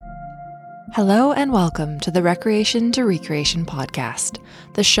Hello and welcome to the Recreation to Recreation podcast,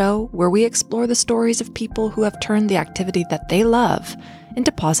 the show where we explore the stories of people who have turned the activity that they love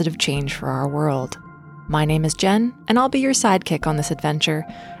into positive change for our world. My name is Jen, and I'll be your sidekick on this adventure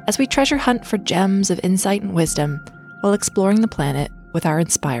as we treasure hunt for gems of insight and wisdom while exploring the planet with our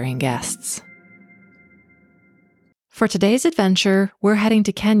inspiring guests. For today's adventure, we're heading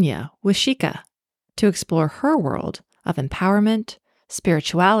to Kenya with Shikha to explore her world of empowerment,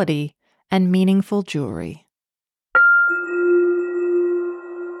 spirituality, and meaningful jewelry.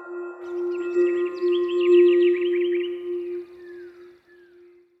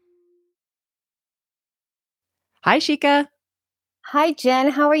 Hi, Shikha. Hi,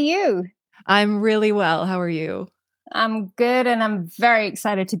 Jen. How are you? I'm really well. How are you? I'm good, and I'm very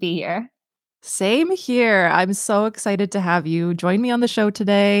excited to be here. Same here. I'm so excited to have you join me on the show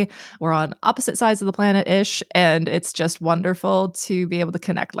today. We're on opposite sides of the planet-ish, and it's just wonderful to be able to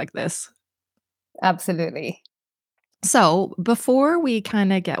connect like this. Absolutely. So before we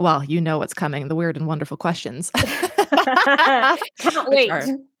kind of get, well, you know what's coming, the weird and wonderful questions. Can't wait.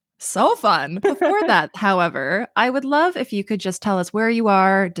 So fun. Before that, however, I would love if you could just tell us where you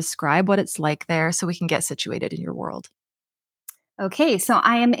are, describe what it's like there so we can get situated in your world. Okay, so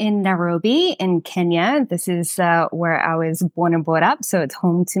I am in Nairobi in Kenya. This is where I was born and brought up, so it's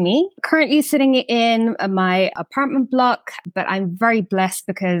home to me. Currently sitting in my apartment block, but I'm very blessed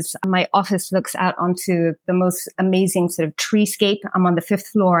because my office looks out onto the most amazing sort of treescape. I'm on the 5th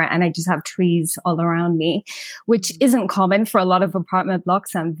floor and I just have trees all around me, which isn't common for a lot of apartment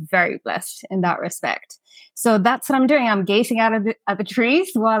blocks. I'm very blessed in that respect. So that's what I'm doing. I'm gazing out at the trees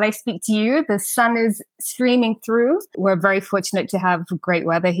while I speak to you. The sun is streaming through. We're very fortunate to have great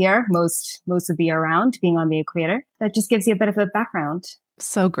weather here most of the year round, being on the equator. That just gives you a bit of a background.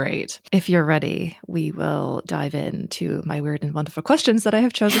 So great. If you're ready, we will dive into my weird and wonderful questions that I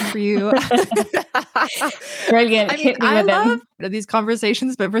have chosen for you. Brilliant. I love these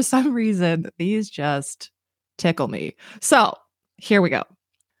conversations, but for some reason, these just tickle me. So here we go.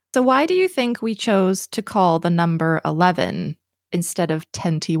 So why do you think we chose to call the number 11 instead of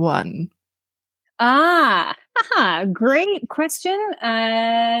 21? Great question.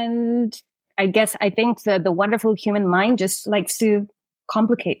 And I think the wonderful human mind just likes to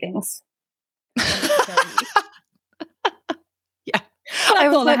complicate things. Yeah.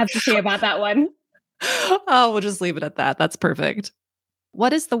 That's all I have to say about that one. Oh, we'll just leave it at that. That's perfect.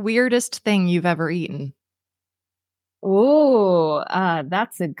 What is the weirdest thing you've ever eaten? Oh,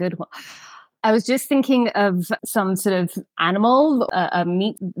 that's a good one. I was just thinking of some sort of animal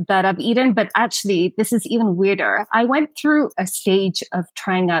meat that I've eaten, but actually, this is even weirder. I went through a stage of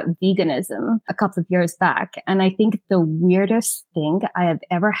trying out veganism a couple of years back, and I think the weirdest thing I have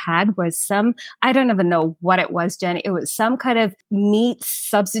ever had was I don't even know what it was, Jen. It was some kind of meat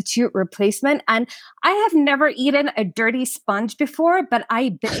substitute replacement, and I have never eaten a dirty sponge before, but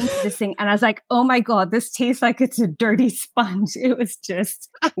I bit into this thing, and I was like, oh my God, this tastes like it's a dirty sponge. It was just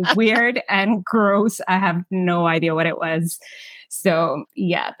weird and gross. I have no idea what it was. So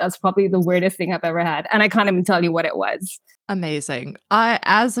yeah, that's probably the weirdest thing I've ever had. And I can't even tell you what it was. Amazing.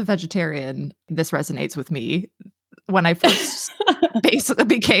 As a vegetarian, this resonates with me. When I first basically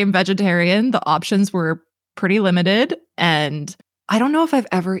became vegetarian, the options were pretty limited. And I don't know if I've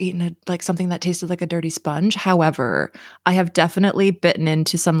ever eaten something that tasted like a dirty sponge. However, I have definitely bitten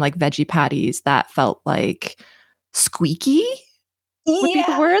into some veggie patties that felt like squeaky would be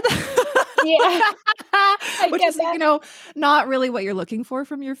the word. Yeah. Which is, not really what you're looking for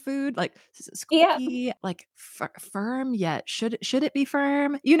from your food. Like squeaky, firm yet. Should it be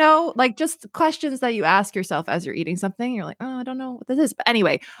firm? Just questions that you ask yourself as you're eating something. You're like, oh, I don't know what this is. But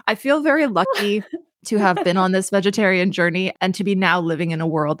anyway, I feel very lucky to have been on this vegetarian journey and to be now living in a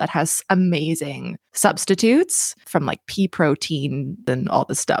world that has amazing substitutes from pea protein and all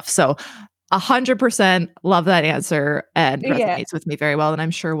this stuff. So 100% love that answer and resonates with me very well. And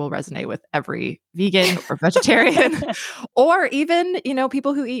I'm sure will resonate with every vegan or vegetarian or even,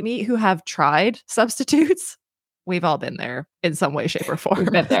 people who eat meat who have tried substitutes. We've all been there in some way, shape, or form.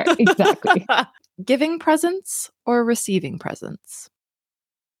 We've been there. Exactly. Giving presents or receiving presents?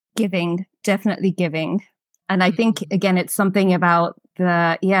 Giving, definitely giving. And I think, again, it's something about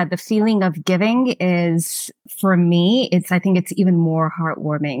the feeling of giving is, for me, I think it's even more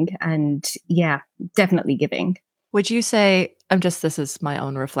heartwarming and definitely giving. Would you say this is my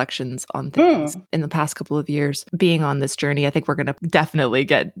own reflections on things in the past couple of years being on this journey. I think we're going to definitely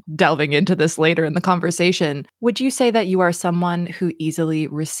get delving into this later in the conversation. Would you say that you are someone who easily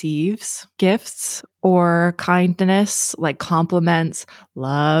receives gifts or kindness, like compliments,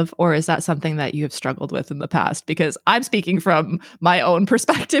 love, or is that something that you have struggled with in the past? Because I'm speaking from my own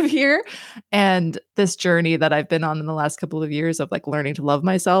perspective here and this journey that I've been on in the last couple of years of like learning to love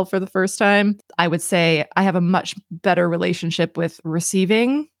myself for the first time. I would say I have a much better relationship with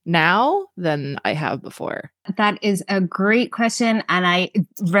receiving now than I have before. That is a great question. And I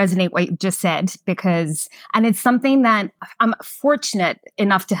resonate what you just said and it's something that I'm fortunate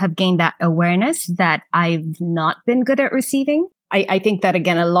enough to have gained that awareness that I've not been good at receiving. I think that,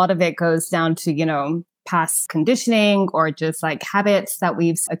 again, a lot of it goes down to, past conditioning or just like habits that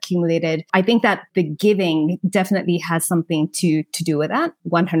we've accumulated. I think that the giving definitely has something to do with that,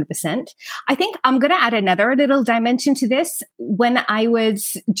 100%. I think I'm going to add another little dimension to this. When I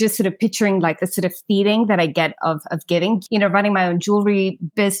was just sort of picturing like the sort of feeling that I get of giving, running my own jewelry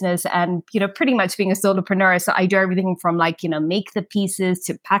business and, pretty much being a solopreneur. So I do everything from like, make the pieces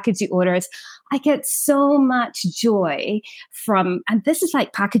to package the orders. I get so much joy and this is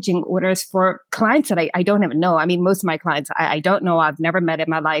like packaging orders for clients that I don't even know. I mean, most of my clients, I don't know, I've never met in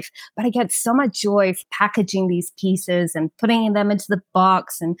my life, but I get so much joy packaging these pieces and putting them into the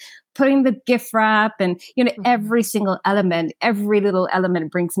box and putting the gift wrap and, every single element, every little element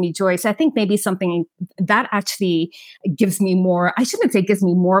brings me joy. So I think maybe something that actually gives me more, I shouldn't say gives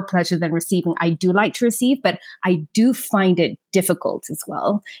me more pleasure than receiving. I do like to receive, but I do find it difficult as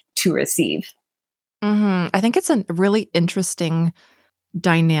well to receive. I think it's a really interesting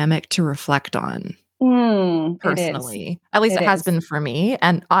dynamic to reflect on personally. At least it has been for me.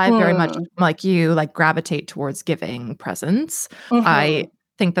 And I very much, like you, like gravitate towards giving presents. I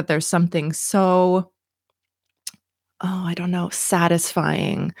think that there's something so, I don't know,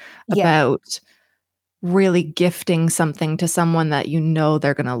 satisfying about really gifting something to someone that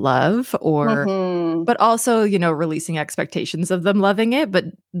they're going to love but also, releasing expectations of them loving it, but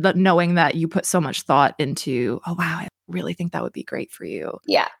knowing that you put so much thought into, oh, wow, I really think that would be great for you.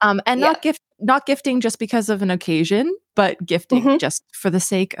 Yeah. And not gifting just because of an occasion, but gifting just for the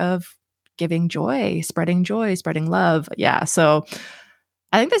sake of giving joy, spreading love. Yeah. So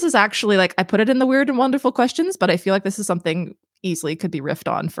I think this is actually like, I put it in the weird and wonderful questions, but I feel like this is something easily could be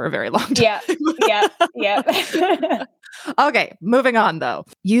riffed on for a very long time. Yeah. Okay, moving on though.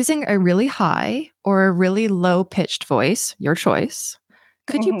 Using a really high or a really low pitched voice, your choice.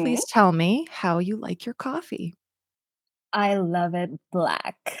 Could you please tell me how you like your coffee? I love it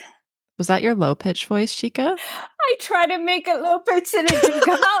black. Was that your low pitched voice, Shikha? I try to make it low pitched and it didn't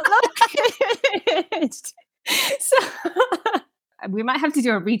come out low pitched. So we might have to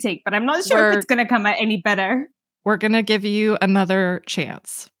do a retake, but I'm not sure if it's going to come out any better. We're going to give you another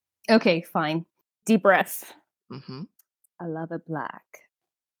chance. Okay, fine. Deep breath. I love it black.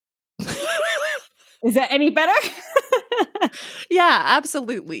 Is that any better? Yeah,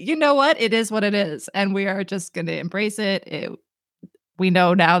 absolutely. You know what? It is what it is. And we are just going to embrace it. We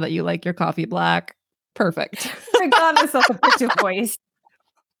know now that you like your coffee black. Perfect. Regardless of the pitch of voice.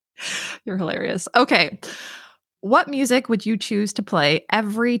 You're hilarious. Okay. What music would you choose to play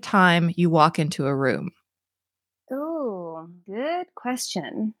every time you walk into a room? Oh, good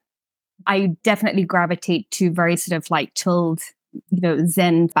question. I definitely gravitate to very sort of like chilled,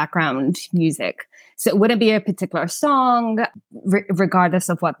 Zen background music. So it wouldn't be a particular song, regardless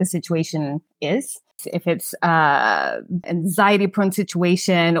of what the situation is. If it's anxiety-prone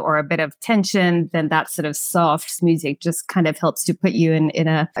situation or a bit of tension, then that sort of soft music just kind of helps to put you in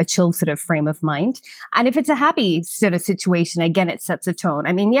a chill sort of frame of mind. And if it's a happy sort of situation, again, it sets a tone.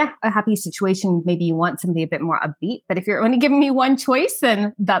 I mean, a happy situation, maybe you want something a bit more upbeat. But if you're only giving me one choice,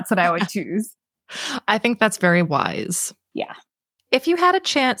 then that's what I would choose. I think that's very wise. Yeah. If you had a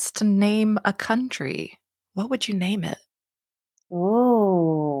chance to name a country, what would you name it?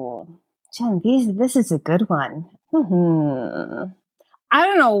 Oh, Jen, this is a good one. I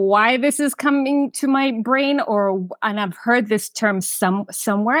don't know why this is coming to my brain, and I've heard this term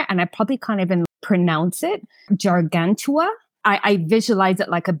somewhere, and I probably can't even pronounce it. Gargantua. I visualize it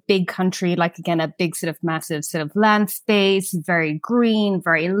like a big country, like again, a big sort of massive sort of land space, very green,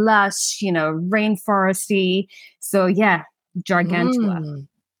 very lush, rainforesty. So yeah, Gargantua.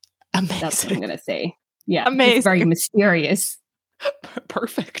 Amazing. That's what I'm going to say. Yeah. Amazing. It's very mysterious.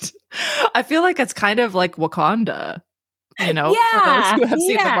 Perfect. I feel like it's kind of like Wakanda, for those who have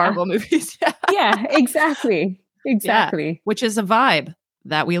seen the Marvel movies. Yeah, exactly. Exactly. Yeah, which is a vibe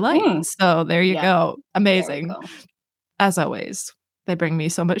that we like. So there you go. Amazing. As always, they bring me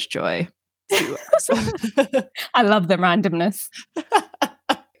so much joy. to us. I love the randomness.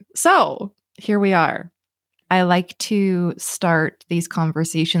 So here we are. I like to start these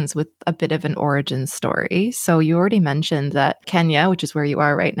conversations with a bit of an origin story. So you already mentioned that Kenya, which is where you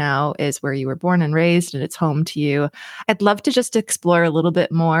are right now, is where you were born and raised, and it's home to you. I'd love to just explore a little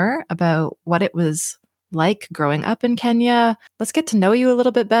bit more about what it was like growing up in Kenya. Let's get to know you a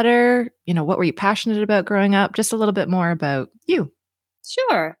little bit better. What were you passionate about growing up? Just a little bit more about you.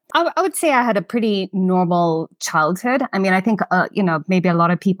 Sure. I would say I had a pretty normal childhood. I mean, I think, maybe a lot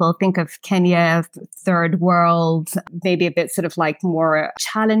of people think of Kenya, third world, maybe a bit sort of like more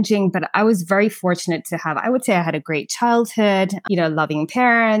challenging, but I was very fortunate to have, I would say I had a great childhood, loving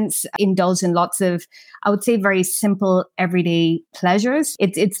parents, indulged in lots of, I would say, very simple, everyday pleasures.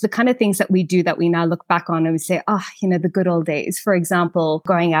 It's the kind of things that we do that we now look back on and we say, the good old days. For example,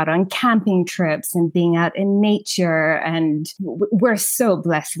 going out on camping trips and being out in nature. And we're so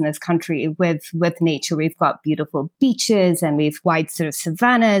blessed in this country with nature. We've got beautiful beaches and we've wide sort of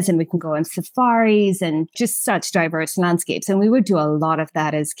savannas and we can go on safaris and just such diverse landscapes. And we would do a lot of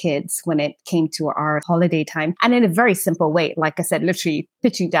that as kids when it came to our holiday time. And in a very simple way, like I said, literally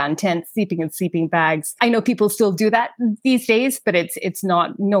pitching down tents, sleeping in sleeping bags. I know people still do that these days, but it's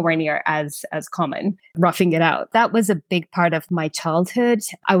not nowhere near as common. Roughing it out. That was a big part of my childhood.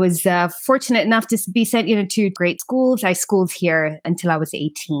 I was fortunate enough to be sent to great schools. I schooled here until I was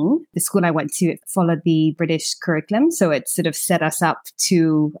 18. The school I went to followed the British curriculum. So it sort of set us up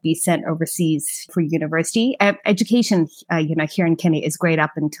to be sent overseas for university. Education, here in Kenya is great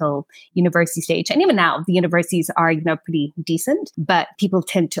up until university stage. And even now, the universities are, pretty decent, but people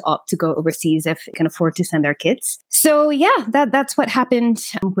tend to opt to go overseas if they can afford to send their kids. So yeah, that's what happened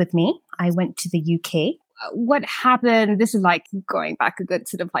with me. I went to the UK. What happened, this is like going back a good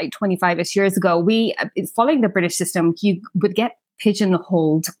sort of like 25-ish years ago, following the British system, you would get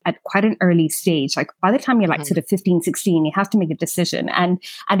pigeonholed at quite an early stage. Like by the time you're like sort of 15, 16, you have to make a decision. And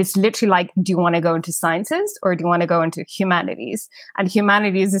it's literally like, do you want to go into sciences or do you want to go into humanities? And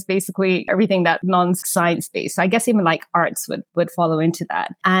humanities is basically everything that non-science based. So I guess even like arts would follow into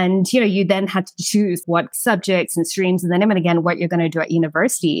that. And, you then had to choose what subjects and streams and then even again, what you're going to do at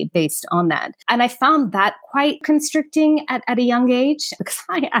university based on that. And I found that quite constricting at a young age because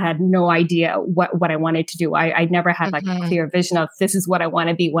I had no idea what I wanted to do. I never had like a clear vision of this is what I want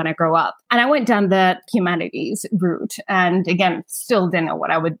to be when I grow up. And I went down the humanities route. And again, still didn't know what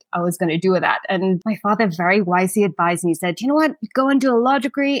I was going to do with that. And my father very wisely advised me, he said, you know what, go and do a law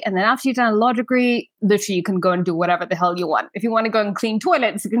degree. And then after you've done a law degree, literally you can go and do whatever the hell you want. If you want to go and clean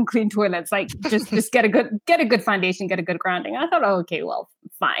toilets, you can clean toilets. Like just get a good foundation, get a good grounding. I thought, okay, well,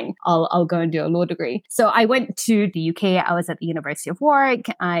 fine. I'll go and do a law degree. So I went to the UK. I was at the University of Warwick.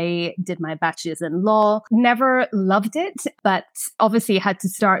 I did my bachelor's in law. Never loved it, but obviously had to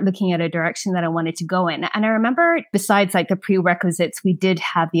start looking at a direction that I wanted to go in. And I remember besides like the prerequisites, we did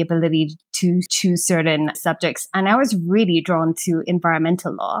have the ability to choose certain subjects. And I was really drawn to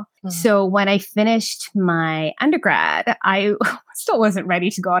environmental law. So when I finished my undergrad, I still wasn't ready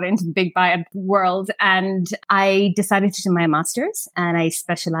to go out into the big bad world. And I decided to do my master's and I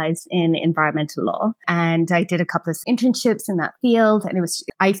specialized in environmental law. And I did a couple of internships in that field. And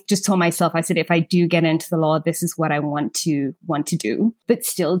I just told myself, I said, if I do get into the law, this is what I want to do. But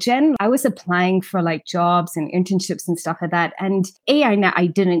still, Jen, I was applying for like jobs and internships and stuff like that. And A, I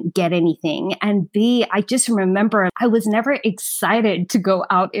didn't get anything. And B, I just remember I was never excited to go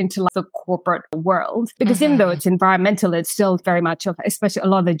out into like the corporate world because even though it's environmental, it's still very much of, especially a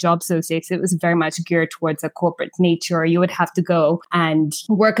lot of the job associates, it was very much geared towards a corporate nature. You would have to go and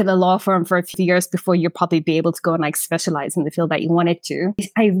work at a law firm for a few years before you'd probably be able to go and like specialize in the field that you wanted to.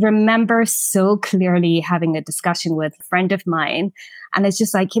 I remember so clearly having a discussion with a friend of mine. And it's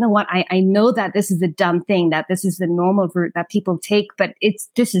just like, you know what? I know that this is a dumb thing, that this is the normal route that people take, but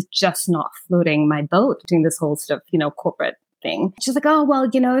this is just not floating my boat doing this whole stuff, corporate thing. She's like, oh, well,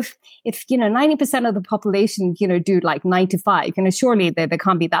 if 90% of the population, do like 9 to 5, surely there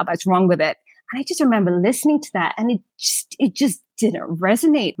can't be that much wrong with it. And I just remember listening to that and it just didn't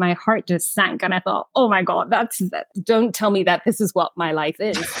resonate. My heart just sank and I thought, oh my God, don't tell me that this is what my life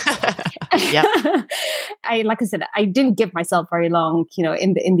is. Yeah. Like I said, I didn't give myself very long,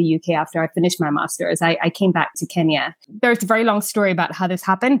 in the UK after I finished my master's. I came back to Kenya. There's a very long story about how this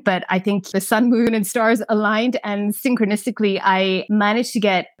happened, but I think the sun, moon, and stars aligned, and synchronistically, I managed to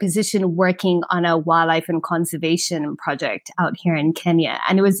get a position working on a wildlife and conservation project out here in Kenya.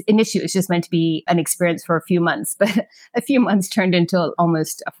 And initially, it was just meant to be an experience for a few months, but a few months turned into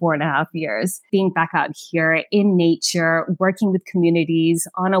almost 4.5 years. Being back out here in nature, working with communities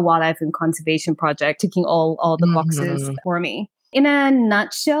on a wildlife and conservation project, ticking all the boxes for me. In a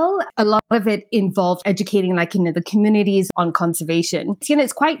nutshell, a lot of it involved educating, the communities on conservation.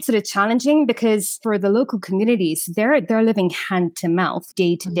 It's quite sort of challenging because for the local communities, they're living hand to mouth,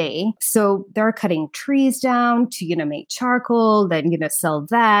 day to day. So they're cutting trees down to, make charcoal, then, sell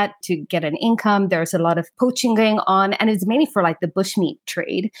that to get an income. There's a lot of poaching going on, and it's mainly for the bushmeat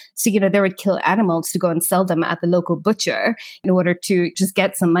trade. So, they would kill animals to go and sell them at the local butcher in order to just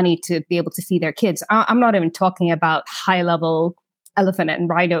get some money to be able to feed their kids. I'm not even talking about high level elephant and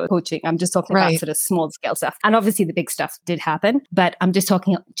rhino poaching. I'm just talking about sort of small scale stuff. And obviously the big stuff did happen, but I'm just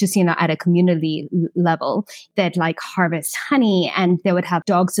talking at a community level. They'd harvest honey, and they would have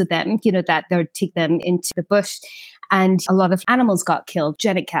dogs with them, that they would take them into the bush. And a lot of animals got killed,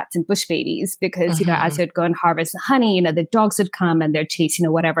 genetic cats and bush babies, because, as they'd go and harvest the honey, the dogs would come and they'd chase,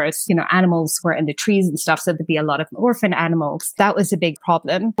 whatever, animals were in the trees and stuff. So there'd be a lot of orphan animals. That was a big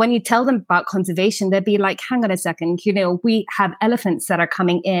problem. When you tell them about conservation, they'd be like, hang on a second, we have elephants that are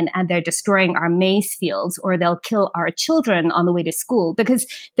coming in and they're destroying our maize fields, or they'll kill our children on the way to school, because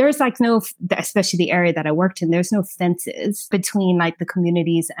there's no, especially the area that I worked in, there's no fences between the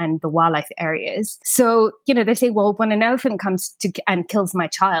communities and the wildlife areas. So, they say, well, when an elephant comes to and kills my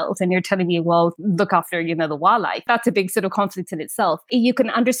child, and you're telling me, well, look after, the wildlife, that's a big sort of conflict in itself. You can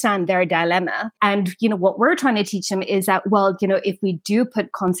understand their dilemma. And, what we're trying to teach them is that, well, if we do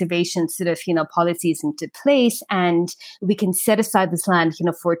put conservation sort of, policies into place, and we can set aside this land,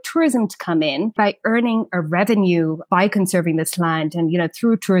 for tourism to come in by earning a revenue by conserving this land, and,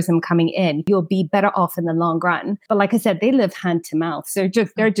 through tourism coming in, you'll be better off in the long run. But like I said, they live hand to mouth. So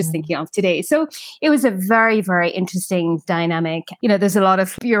they're just thinking of today. So it was a very, very interesting dynamic. There's a lot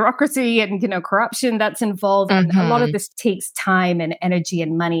of bureaucracy and, corruption that's involved. And a lot of this takes time and energy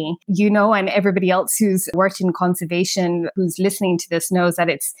and money, and everybody else who's worked in conservation, who's listening to this, knows that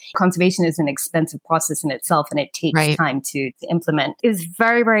conservation is an expensive process in itself, and it takes time to implement. It was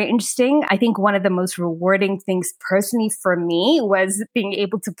very, very interesting. I think one of the most rewarding things personally for me was being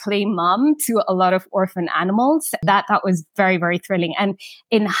able to play mom to a lot of orphan animals. That was very, very thrilling. And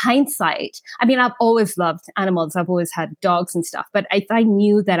in hindsight, I've always loved animals. I've always had dogs and stuff. But if I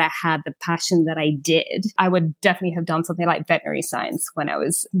knew that I had the passion that I did, I would definitely have done something like veterinary science when I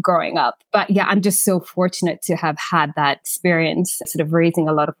was growing up. But yeah, I'm just so fortunate to have had that experience, sort of raising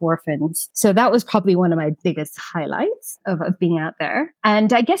a lot of orphans. So that was probably one of my biggest highlights of being out there.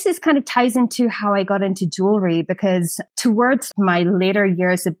 And I guess this kind of ties into how I got into jewelry, because towards my later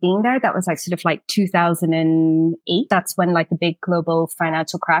years of being there, that was 2008. That's when the big global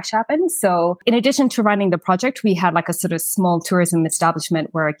financial crash happened. So in addition to running the project, we had a sort of small tourism establishment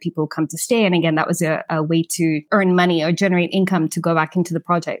where people come to stay. And again, that was a way to earn money or generate income to go back into the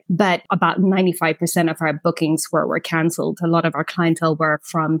project. But about 95% of our bookings were canceled. A lot of our clientele were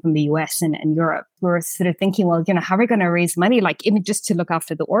from the US and Europe. We were sort of thinking, well, how are we going to raise money, even just to look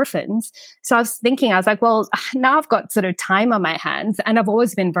after the orphans? So I was like, well, now I've got sort of time on my hands, and I've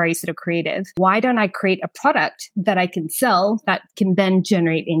always been very sort of creative. Why don't I create a product that I can sell that can then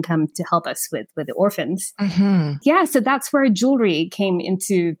generate income to help us with the orphans? Yeah, so that's where jewelry came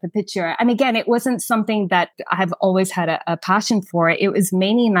into the picture. And again, it wasn't something that I've always had a passion for. It was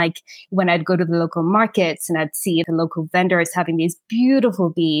mainly when I'd go to the local markets and I'd see the local vendors having these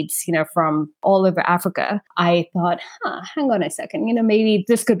beautiful beads, from all over Africa. I thought, hang on a second, maybe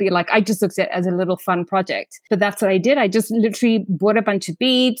this could be I just looked at it as a little fun project. But that's what I did. I just literally bought a bunch of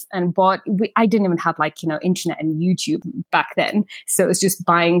beads and I didn't even have internet and YouTube back then. So it was just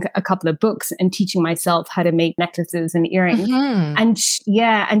buying a couple of books and teaching myself how to make necklaces and earrings. And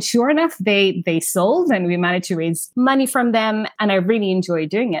and sure enough, they sold, and we managed to raise money from them. And I really enjoyed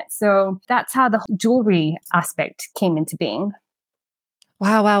doing it. So that's how the jewelry aspect came into being.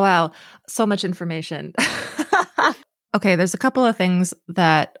 Wow. So much information. Okay, there's a couple of things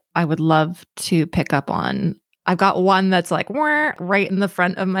that I would love to pick up on. I've got one that's right in the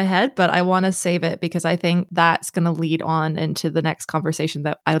front of my head, but I want to save it because I think that's going to lead on into the next conversation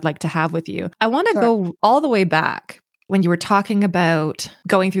that I would like to have with you. I want to go all the way back when you were talking about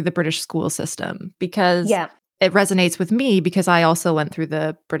going through the British school system, because it resonates with me because I also went through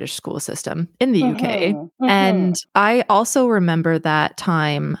the British school system in the UK. And I also remember that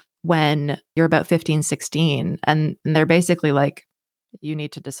time when you're about 15, 16, and they're basically you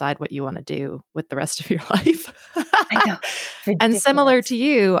need to decide what you want to do with the rest of your life. I know. And similar to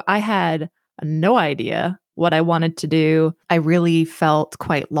you, I had no idea what I wanted to do. I really felt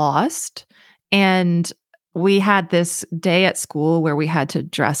quite lost. And we had this day at school where we had to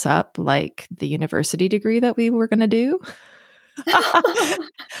dress up like the university degree that we were going to do.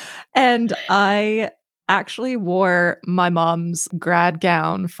 And I actually wore my mom's grad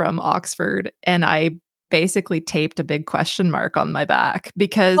gown from Oxford, and I basically taped a big question mark on my back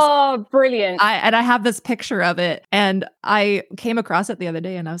because oh, brilliant. I have this picture of it, and I came across it the other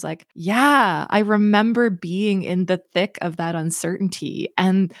day and I was like, yeah, I remember being in the thick of that uncertainty.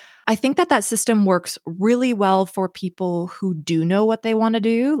 And I think that system works really well for people who do know what they want to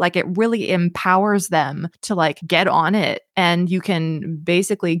do. Like it really empowers them to like get on it, and you can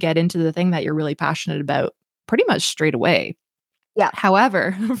basically get into the thing that you're really passionate about pretty much straight away. Yeah.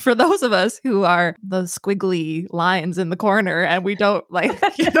 However, for those of us who are the squiggly lines in the corner and we don't like,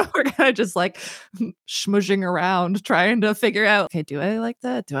 we're kind of just like smushing around trying to figure out, okay, do I like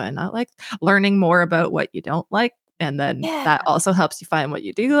that? Do I not like learning more about what you don't like? And then that also helps you find what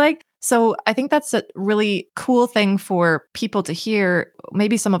you do like. So I think that's a really cool thing for people to hear.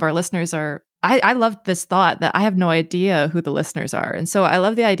 Maybe some of our listeners are, I love this thought that I have no idea who the listeners are. And so I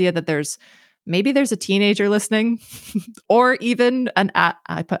love the idea that maybe there's a teenager listening or even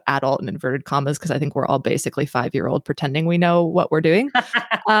I put adult in inverted commas because I think we're all basically 5-year-old pretending we know what we're doing.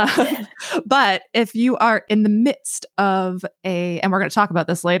 But if you are in the midst of and we're going to talk about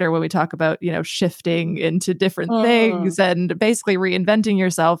this later when we talk about, shifting into different things and basically reinventing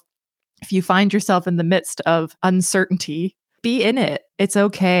yourself. If you find yourself in the midst of uncertainty, be in it. It's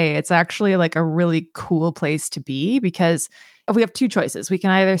okay. It's actually like a really cool place to be because we have two choices. We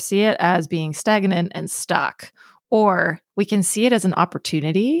can either see it as being stagnant and stuck, or we can see it as an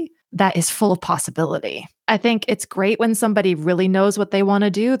opportunity that is full of possibility. I think it's great when somebody really knows what they want to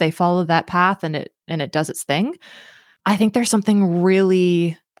do. They follow that path and it does its thing. I think there's something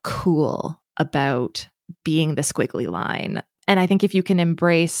really cool about being the squiggly line. And I think if you can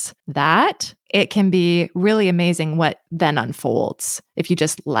embrace that, it can be really amazing what then unfolds if you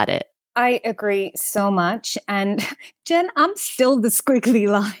just let it. I agree so much. And Jen, I'm still the squiggly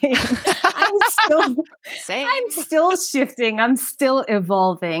line. I'm still shifting. I'm still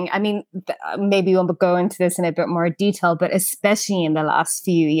evolving. I mean, maybe we'll go into this in a bit more detail, but especially in the last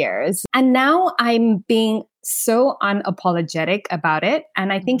few years. And now I'm being so unapologetic about it.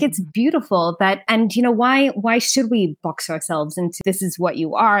 And I think it's beautiful that, and why should we box ourselves into this is what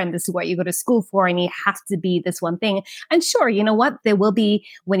you are and this is what you go to school for and you have to be this one thing. And sure, you know what? There will be,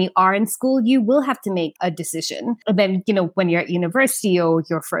 when you are in school, you will have to make a decision. And then, when you're at university or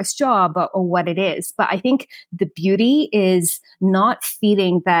your first job or what it is. But I think the beauty is not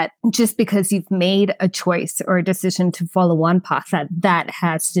feeling that just because you've made a choice or a decision to follow one path, that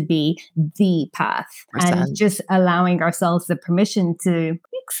has to be the path. 100%. And just allowing ourselves the permission to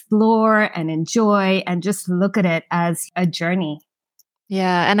explore and enjoy and just look at it as a journey.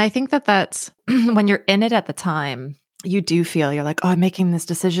 Yeah. And I think that's when you're in it at the time, you do feel you're like, oh, I'm making this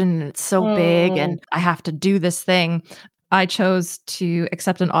decision and it's so big and I have to do this thing. I chose to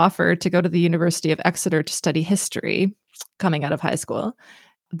accept an offer to go to the University of Exeter to study history coming out of high school.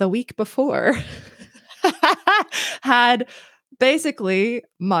 The week before had basically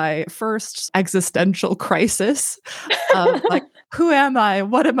my first existential crisis of like, who am I?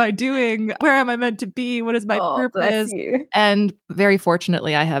 What am I doing? Where am I meant to be? What is my purpose? And very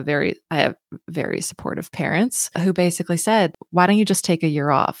fortunately, I have very supportive parents who basically said, why don't you just take a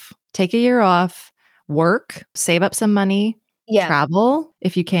year off? Take a year off, work, save up some money, travel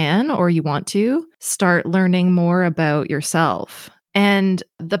if you can or you want to, start learning more about yourself. And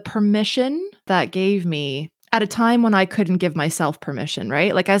the permission that gave me at a time when I couldn't give myself permission,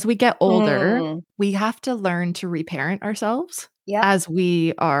 right? Like as we get older, we have to learn to reparent ourselves as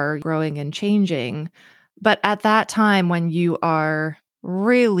we are growing and changing. But at that time when you are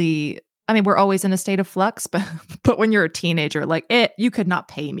really, I mean, we're always in a state of flux, but when you're a teenager, like you could not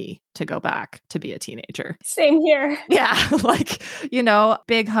pay me to go back to be a teenager. Same here. Yeah. Like,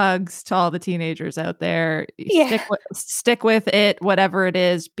 big hugs to all the teenagers out there. Stick with it, whatever it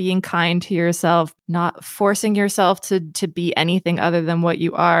is, being kind to yourself, not forcing yourself to be anything other than what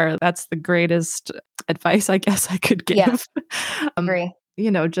you are. That's the greatest advice I guess I could give. Yeah. Agree.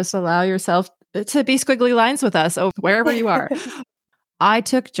 Just allow yourself to be squiggly lines with us wherever you are. I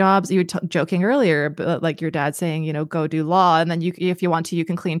took jobs, you were joking earlier, but like your dad saying, go do law. And then if you want to, you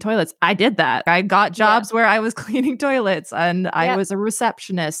can clean toilets. I did that. I got jobs where I was cleaning toilets and I was a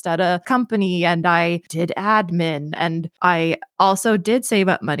receptionist at a company and I did admin and I also did save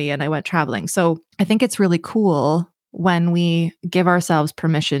up money and I went traveling. So I think it's really cool when we give ourselves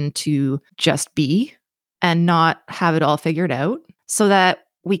permission to just be and not have it all figured out so that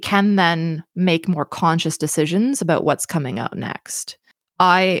we can then make more conscious decisions about what's coming out next.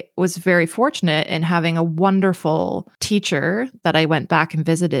 I was very fortunate in having a wonderful teacher that I went back and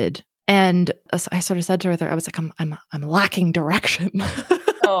visited. And I sort of said to her, I was like, I'm lacking direction.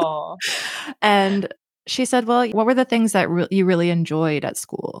 Oh. And She said, well, what were the things that you really enjoyed at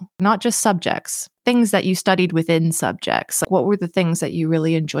school? Not just subjects, things that you studied within subjects. What were the things that you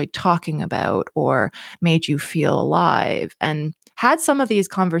really enjoyed talking about or made you feel alive? And had some of these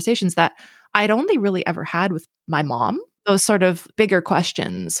conversations that I'd only really ever had with my mom, those sort of bigger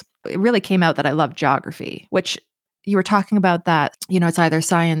questions. It really came out that I love geography, which you were talking about that, it's either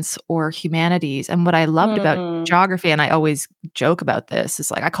science or humanities. And what I loved about geography, and I always joke about this, is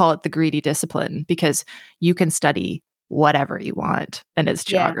like I call it the greedy discipline because you can study whatever you want and it's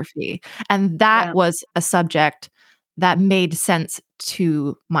geography. And that was a subject that made sense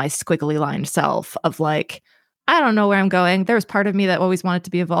to my squiggly lined self of like, I don't know where I'm going. There was part of me that always wanted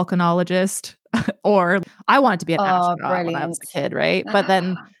to be a volcanologist or I wanted to be an astronaut when I was a kid, right? But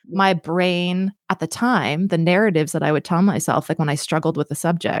then my brain at the time, the narratives that I would tell myself, like when I struggled with the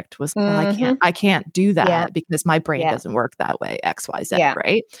subject was, well, I can't do that because my brain doesn't work that way, X, Y, Z,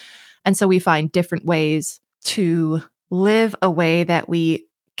 right? And so we find different ways to live a way that we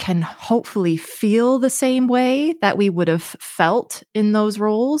can hopefully feel the same way that we would have felt in those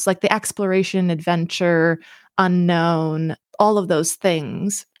roles, like the exploration, adventure, unknown, all of those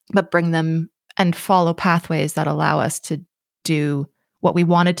things, but bring them and follow pathways that allow us to do what we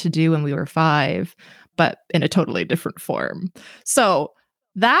wanted to do when we were 5, but in a totally different form. So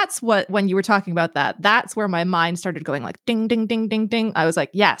that's what, when you were talking about that, that's where my mind started going like ding, ding, ding, ding, ding. I was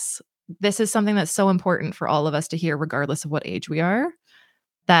like, yes, this is something that's so important for all of us to hear, regardless of what age we are,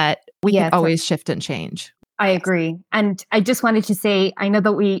 that we can always shift and change. I agree. And I just wanted to say, I know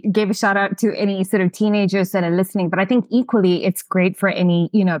that we gave a shout out to any sort of teenagers that are listening, but I think equally it's great for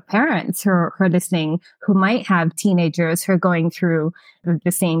any, parents who are listening who might have teenagers who are going through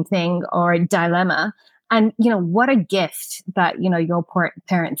the same thing or dilemma. And, what a gift that, your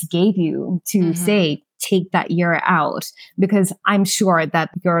parents gave you to say, take that year out, because I'm sure that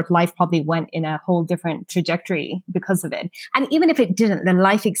your life probably went in a whole different trajectory because of it. And even if it didn't, the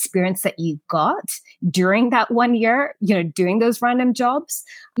life experience that you got during that 1 year, doing those random jobs,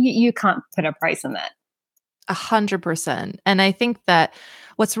 you can't put a price on that. 100%. And I think that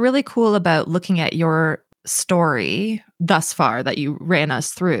what's really cool about looking at your story thus far that you ran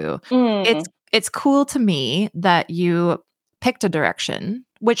us through, it's cool to me that you picked a direction,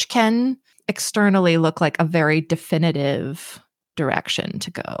 which can externally look like a very definitive direction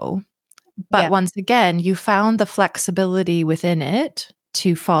to go. But once again, you found the flexibility within it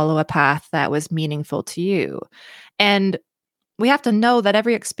to follow a path that was meaningful to you. And we have to know that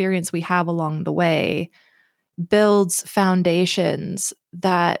every experience we have along the way builds foundations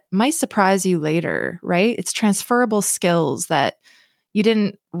that might surprise you later, right? It's transferable skills that you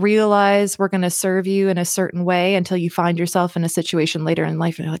didn't realize were going to serve you in a certain way until you find yourself in a situation later in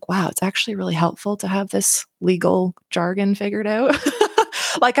life and you're like, wow, it's actually really helpful to have this legal jargon figured out.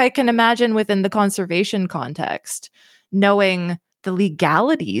 Like I can imagine within the conservation context, knowing the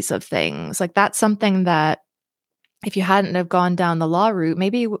legalities of things, like that's something that if you hadn't have gone down the law route,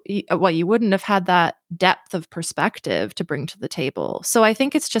 maybe you wouldn't have had that depth of perspective to bring to the table. So I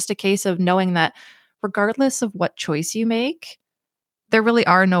think it's just a case of knowing that regardless of what choice you make, there really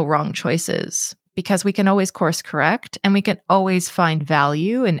are no wrong choices because we can always course correct and we can always find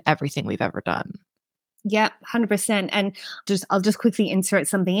value in everything we've ever done. Yeah, 100%. And I'll just quickly insert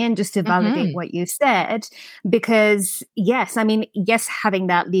something in just to validate what you said, because yes, having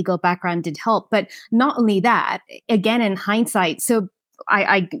that legal background did help, but not only that, again, in hindsight, so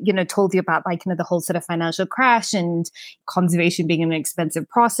I told you about the whole sort of financial crash and conservation being an expensive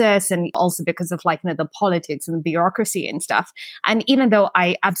process, and also because of the politics and the bureaucracy and stuff. And even though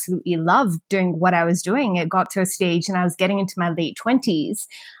I absolutely loved doing what I was doing, it got to a stage and I was getting into my late 20s.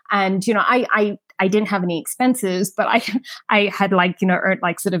 And, I didn't have any expenses, but I had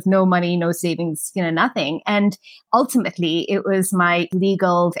earned sort of no money, no savings, nothing. And ultimately it was my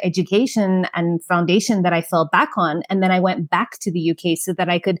legal education and foundation that I fell back on. And then I went back to the UK so that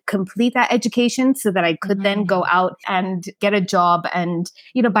I could complete that education so that I could then go out and get a job. And,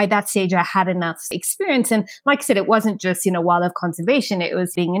 by that stage I had enough experience. And like I said, it wasn't just, wildlife conservation. It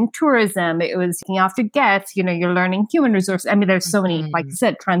was being in tourism. It was looking after guests, you're learning human resources. There's so many, like I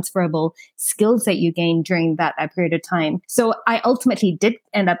said, transferable skills that you gain during that period of time. So I ultimately did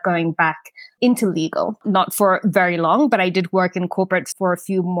end up going back into legal, not for very long, but I did work in corporate for a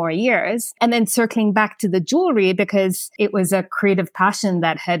few more years. And then circling back to the jewelry, because it was a creative passion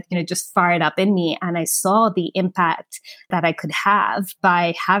that had, just fired up in me. And I saw the impact that I could have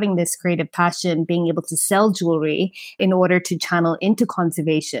by having this creative passion, being able to sell jewelry in order to channel into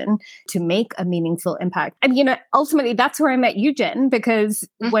conservation to make a meaningful impact. And, ultimately that's where I met you, Jen, because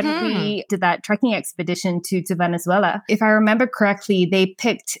when we did that trekking expedition to Venezuela, if I remember correctly, they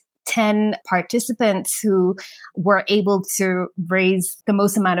picked 10 participants who were able to raise the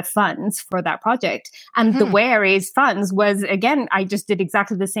most amount of funds for that project. And the way I raised funds was, again, I just did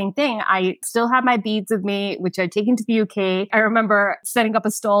exactly the same thing. I still had my beads with me, which I'd taken to the UK. I remember setting up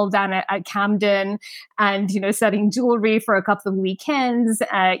a stall down at Camden and, selling jewelry for a couple of weekends,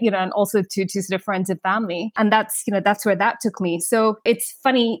 and also to sort of friends and family. And that's where that took me. So it's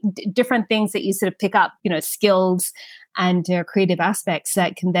funny, different things that you sort of pick up, skills and creative aspects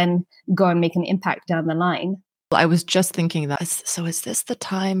that can then go and make an impact down the line. I was just thinking that. So is this the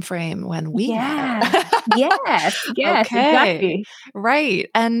time frame when we met? Yes, okay. Exactly. Right.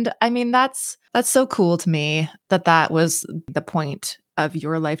 And I mean, that's so cool to me that was the point of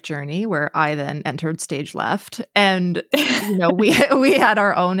your life journey where I then entered stage left. And, we had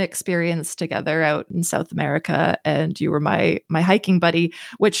our own experience together out in South America, and you were my hiking buddy,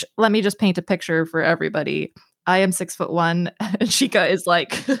 which, let me just paint a picture for everybody. I am 6'1", and Shikha is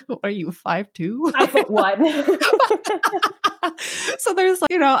like, are you 5'2"? 5'1". So there's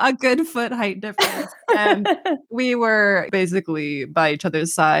a good foot height difference. And we were basically by each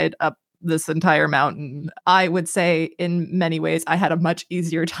other's side up this entire mountain. I would say in many ways I had a much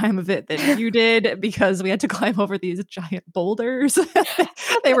easier time of it than you did, because we had to climb over these giant boulders.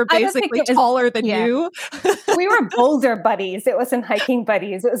 They were basically taller than you. We were boulder buddies. It wasn't hiking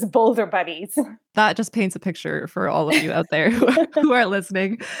buddies. It was boulder buddies. That just paints a picture for all of you out there who are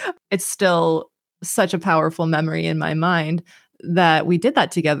listening. It's still such a powerful memory in my mind that we did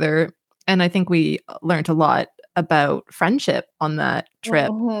that together. And I think we learned a lot about friendship on that trip,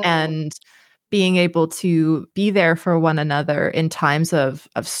 and being able to be there for one another in times of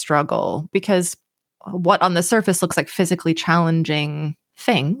struggle, because what on the surface looks like physically challenging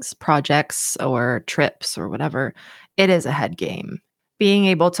things, projects or trips or whatever, it is a head game. Being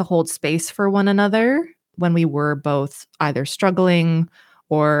able to hold space for one another when we were both either struggling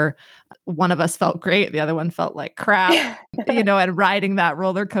or one of us felt great, the other one felt like crap, and riding that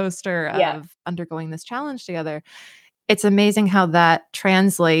roller coaster of undergoing this challenge together. It's amazing how that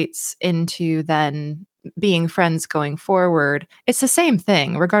translates into then being friends going forward. It's the same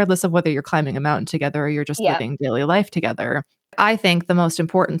thing, regardless of whether you're climbing a mountain together or you're just living daily life together. I think the most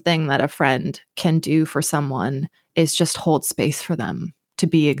important thing that a friend can do for someone is just hold space for them to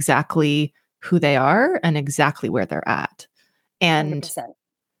be exactly who they are and exactly where they're at. And 100%.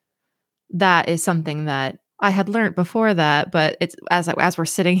 That is something that I had learned before that, but it's as we're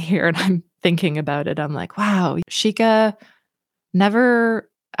sitting here and I'm thinking about it, I'm like, wow, Shikha never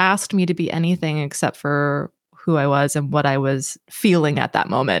asked me to be anything except for who I was and what I was feeling at that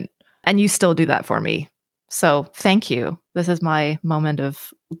moment. And you still do that for me. So thank you. This is my moment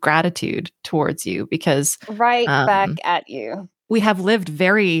of gratitude towards you, because back at you. We have lived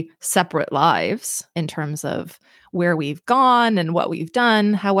very separate lives in terms of where we've gone and what we've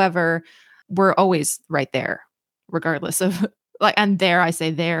done. However, we're always right there, regardless of and I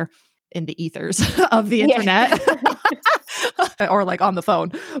say there in the ethers of the internet. Or on the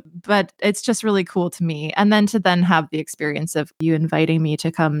phone. But it's just really cool to me. And then to have the experience of you inviting me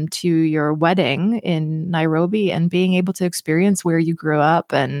to come to your wedding in Nairobi and being able to experience where you grew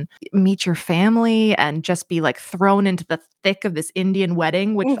up and meet your family and just be thrown into the thick of this Indian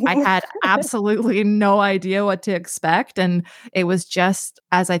wedding, which I had absolutely no idea what to expect. And it was just,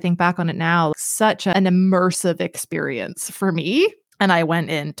 as I think back on it now, such an immersive experience for me. And I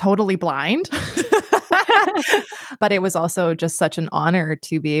went in totally blind. But it was also just such an honor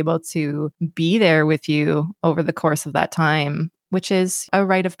to be able to be there with you over the course of that time, which is a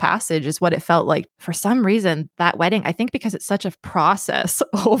rite of passage, is what it felt like. For some reason, that wedding, I think because it's such a process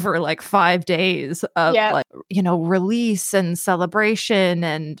over 5 days of release and celebration,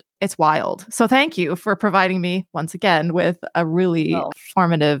 and it's wild. So thank you for providing me once again with a really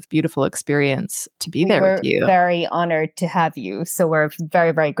formative, beautiful experience to be there with you. We're very honored to have you. So we're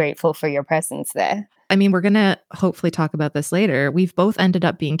very, very grateful for your presence there. I mean, we're going to hopefully talk about this later. We've both ended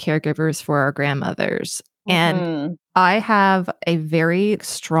up being caregivers for our grandmothers. And I have a very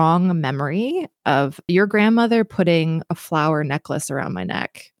strong memory of your grandmother putting a flower necklace around my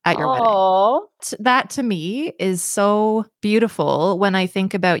neck at your wedding. That to me is so beautiful when I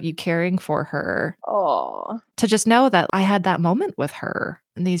think about you caring for her. To just know that I had that moment with her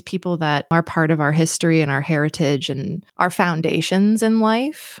and these people that are part of our history and our heritage and our foundations in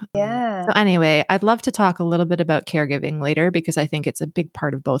life. Yeah. So anyway, I'd love to talk a little bit about caregiving later, because I think it's a big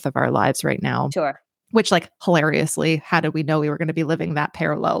part of both of our lives right now. Sure. Which, hilariously, how did we know we were going to be living that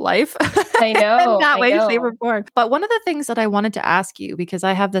parallel life? I know. In that way, shape, or form. But one of the things that I wanted to ask you, because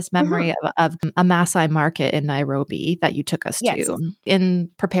I have this memory of a Maasai market in Nairobi that you took us to. In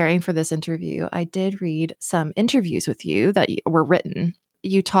preparing for this interview, I did read some interviews with you that were written.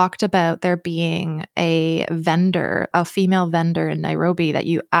 you talked about there being a female vendor in Nairobi that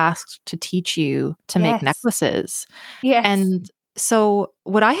you asked to teach you to make Yes. necklaces. Yes. And so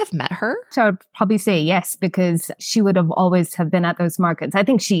would I have met her? So I would probably say yes, because she would have always have been at those markets. I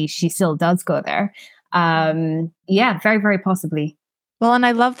think she still does go there. Yeah, very, very possibly. Well, and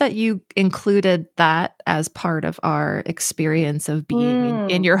I love that you included that as part of our experience of being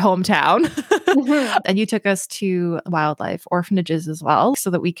in your hometown. And you took us to wildlife orphanages as well,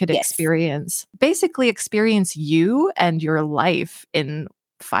 so that we could basically experience you and your life in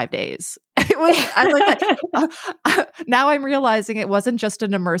 5 days. I like that. Now I'm realizing it wasn't just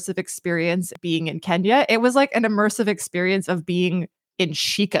an immersive experience being in Kenya. It was like an immersive experience of being in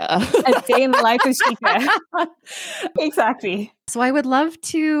Shikha. A day in the life of Shikha. Exactly. So I would love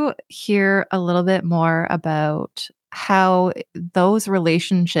to hear a little bit more about how those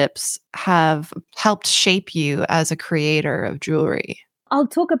relationships have helped shape you as a creator of jewelry. I'll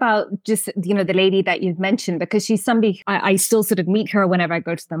talk about just, the lady that you've mentioned, because she's somebody I still sort of meet her whenever I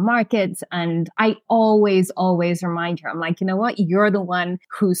go to the markets. And I always remind her, I'm like, you know what? You're the one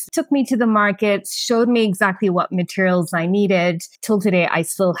who took me to the markets, showed me exactly what materials I needed. Till today, I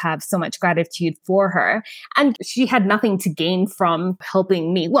still have so much gratitude for her. And she had nothing to gain from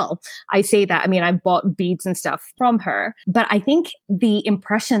helping me. Well, I say that, I mean, I bought beads and stuff from her, but I think the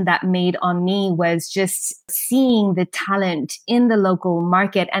impression that made on me was just seeing the talent in the local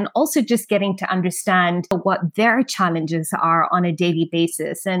market, and also just getting to understand what their challenges are on a daily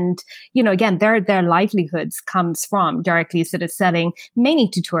basis. And, again, their livelihoods comes from directly sort of selling, mainly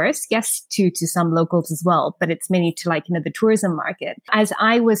to tourists, yes, to some locals as well, but it's mainly to the tourism market. As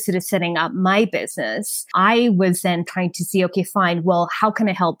I was sort of setting up my business, I was then trying to see, okay, fine, well, how can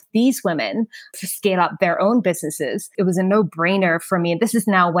I help these women to scale up their own businesses? It was a no-brainer for me. And this is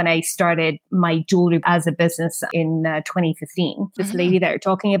now when I started my jewelry as a business in 2015. This lady that you're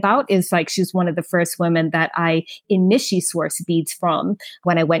talking about is she's one of the first women that I initially sourced beads from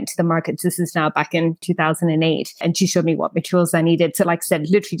when I went to the markets. This is now back in 2008. And she showed me what materials I needed. So like I said,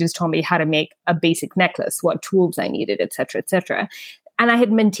 literally just told me how to make a basic necklace, what tools I needed, et cetera, et cetera. And I had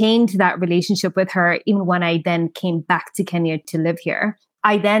maintained that relationship with her even when I then came back to Kenya to live here.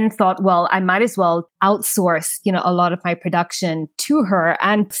 I then thought, well, I might as well outsource, a lot of my production to her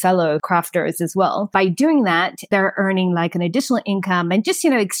and fellow crafters as well. By doing that, they're earning an additional income and just,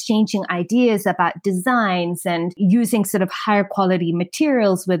 exchanging ideas about designs and using sort of higher quality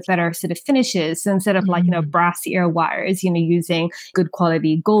materials with better sort of finishes instead of brass ear wires, using good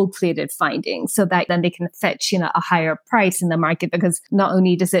quality gold plated findings so that then they can fetch, a higher price in the market, because not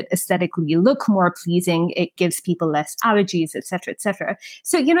only does it aesthetically look more pleasing, it gives people less allergies, et cetera, et cetera.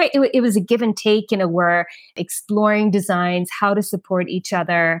 So, it was a give and take, we're exploring designs, how to support each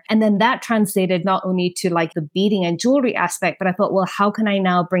other. And then that translated not only to the beading and jewelry aspect, but I thought, well, how can I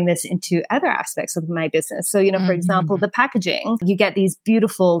now bring this into other aspects of my business? So, for example, the packaging, you get these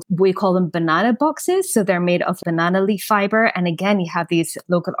beautiful, we call them banana boxes. So they're made of banana leaf fiber. And again, you have these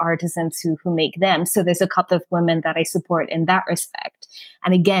local artisans who make them. So there's a couple of women that I support in that respect.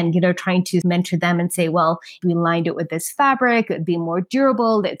 And again, trying to mentor them and say, well, we lined it with this fabric, it'd be more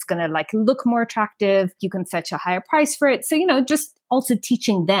durable, it's going to look more attractive, you can fetch a higher price for it. So, just also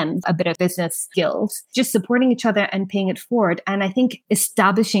teaching them a bit of business skills, just supporting each other and paying it forward. And I think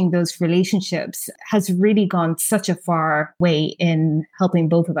establishing those relationships has really gone such a far way in helping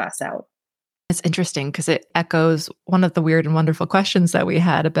both of us out. It's interesting because it echoes one of the weird and wonderful questions that we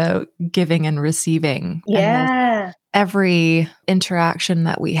had about giving and receiving. Yeah. And every interaction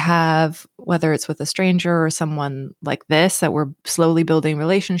that we have, whether it's with a stranger or someone like this that we're slowly building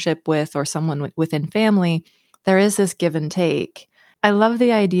relationship with, or someone within family, there is this give and take. I love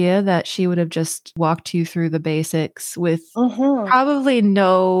the idea that she would have just walked you through the basics with probably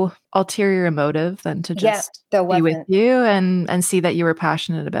no ulterior motive than to just be with you and see that you were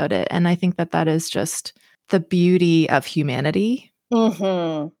passionate about it. And I think that is just the beauty of humanity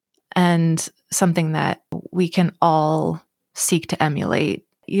and something that we can all seek to emulate.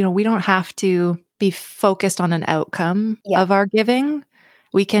 We don't have to be focused on an outcome of our giving.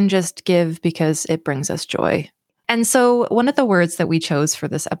 We can just give because it brings us joy. And so one of the words that we chose for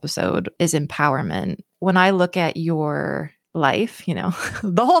this episode is empowerment. When I look at your life,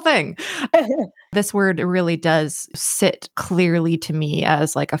 the whole thing, This word really does sit clearly to me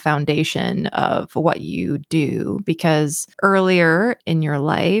as like a foundation of what you do, because earlier in your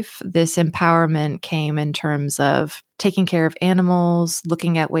life, this empowerment came in terms of taking care of animals,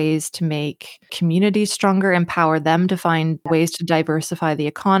 looking at ways to make communities stronger, empower them to find ways to diversify the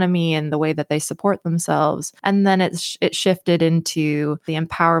economy and the way that they support themselves. And then it shifted into the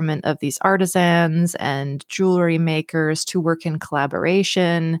empowerment of these artisans and jewelry makers to work in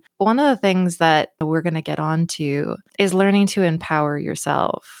collaboration. One of the things that we're going to get onto is learning to empower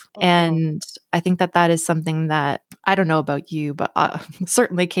yourself. And I think that that is something that, I don't know about you, but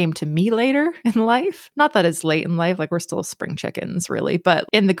certainly came to me later in life. Not that it's late in life, like we're still spring chickens, really. But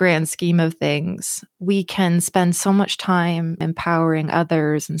in the grand scheme of things, we can spend so much time empowering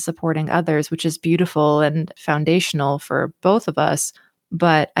others and supporting others, which is beautiful and foundational for both of us.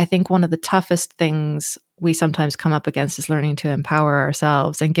 But I think one of the toughest things we sometimes come up against is learning to empower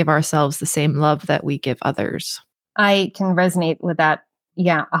ourselves and give ourselves the same love that we give others. I can resonate with that.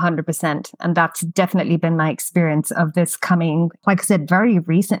 Yeah, 100%. And that's definitely been my experience of this coming, like I said, very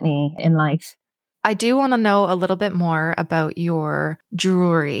recently in life. I do want to know a little bit more about your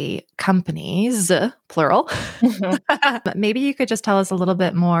jewelry companies, plural. Maybe you could just tell us a little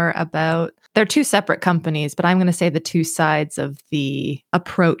bit more about, they're two separate companies, but I'm going to say the two sides of the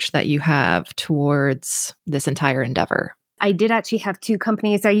approach that you have towards this entire endeavor. I did actually have two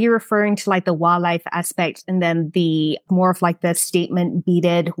companies. Are you referring to like the wildlife aspect and then the more of like the statement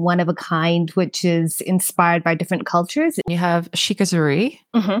beaded, one of a kind, which is inspired by different cultures? You have Shikha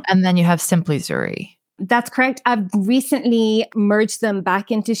and then you have Simply Zuri. That's correct. I've recently merged them back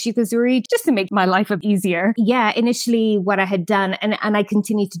into Shikha just to make my life easier. Yeah, initially what I had done, and I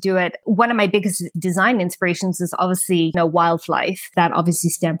continue to do it, one of my biggest design inspirations is obviously, wildlife. That obviously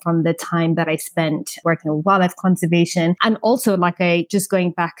stemmed from the time that I spent working with wildlife conservation. And also just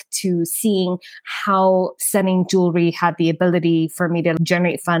going back to seeing how selling jewelry had the ability for me to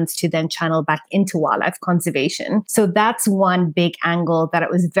generate funds to then channel back into wildlife conservation. So that's one big angle that I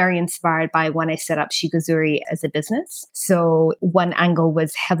was very inspired by when I set up Shikha as a business. So one angle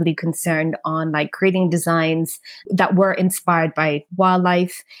was heavily concerned on like creating designs that were inspired by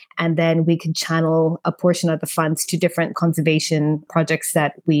wildlife. And then we could channel a portion of the funds to different conservation projects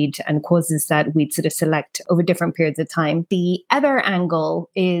and causes that we'd sort of select over different periods of time. The other angle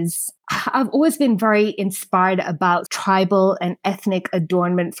is I've always been very inspired about tribal and ethnic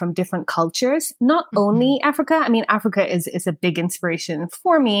adornment from different cultures, not only Africa. I mean, Africa is a big inspiration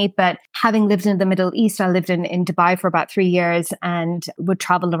for me, but having lived in the Middle East, I lived in Dubai for about 3 years and would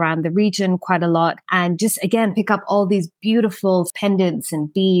travel around the region quite a lot and just, again, pick up all these beautiful pendants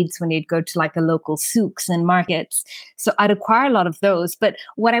and beads when you'd go to like the local souks and markets. So I'd acquire a lot of those. But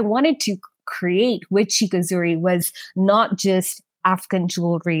what I wanted to create with Shikha was not just African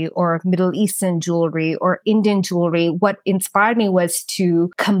jewelry or Middle Eastern jewelry or Indian jewelry. What inspired me was to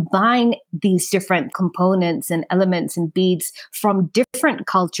combine these different components and elements and beads from different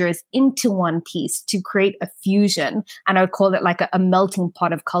cultures into one piece to create a fusion. And I would call it like a melting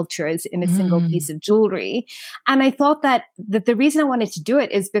pot of cultures in a single piece of jewelry. And I thought that the reason I wanted to do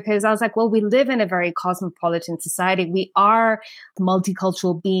it is because I was like, well, we live in a very cosmopolitan society. We are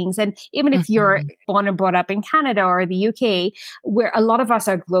multicultural beings. And even if you're born and brought up in Canada or the UK, where a lot of us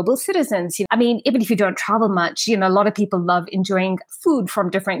are global citizens. I mean, even if you don't travel much, a lot of people love enjoying food from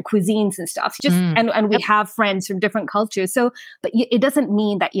different cuisines and stuff. And we have friends from different cultures. So, but it doesn't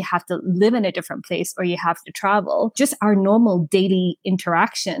mean that you have to live in a different place or you have to travel. Just our normal daily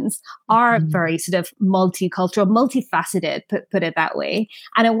interactions are very sort of multicultural, multifaceted, put it that way.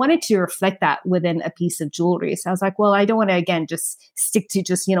 And I wanted to reflect that within a piece of jewelry. So I was like, well, I don't want to, again, just stick to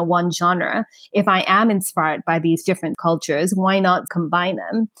just, one genre. If I am inspired by these different cultures, why not combine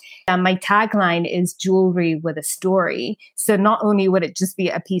them? And my tagline is jewelry with a story. So not only would it just be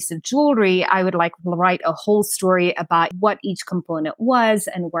a piece of jewelry, I would like write a whole story about what each component was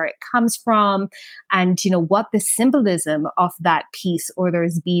and where it comes from and, what the symbolism of that piece or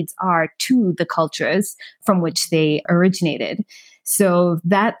those beads are to the cultures from which they originated. So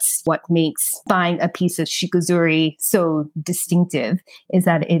that's what makes buying a piece of Shikha so distinctive, is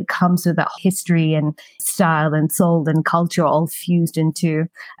that it comes with that history and style and soul and culture all fused into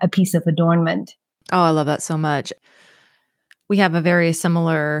a piece of adornment. Oh, I love that so much. We have a very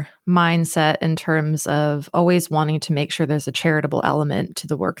similar mindset in terms of always wanting to make sure there's a charitable element to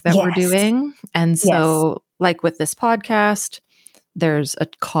the work that we're doing. And so, like with this podcast, there's a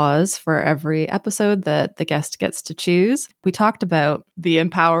cause for every episode that the guest gets to choose. We talked about the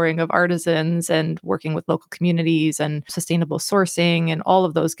empowering of artisans and working with local communities and sustainable sourcing and all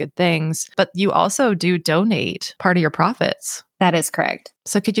of those good things. But you also do donate part of your profits That is correct.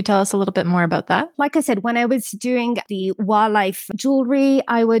 So could you tell us a little bit more about that? Like I said, when I was doing the wildlife jewelry,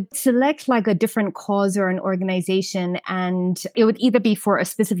 I would select like a different cause or an organization, and it would either be for a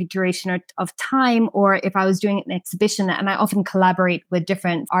specific duration of time, or if I was doing an exhibition, and I often collaborate with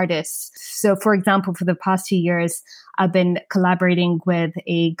different artists. So for example, for the past 2 years, I've been collaborating with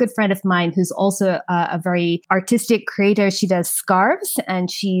a good friend of mine who's also a very artistic creator. She does scarves,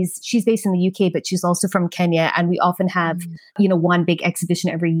 and she's based in the UK, but she's also from Kenya. And we often have, one big exhibition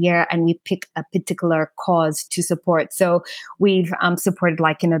every year, and we pick a particular cause to support. So we've supported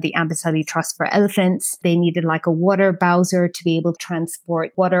the Amboseli Trust for Elephants. They needed like a water bowser to be able to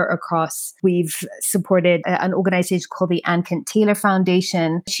transport water across. We've supported an organization called the Ann Kent Taylor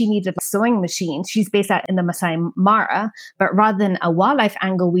Foundation. She needed a sewing machine. She's based out in the Masai Mara, but rather than a wildlife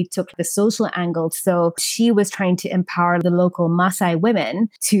angle, we took the social angle. So she was trying to empower the local Masai women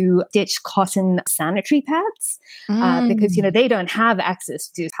to stitch cotton sanitary pads because, they don't have access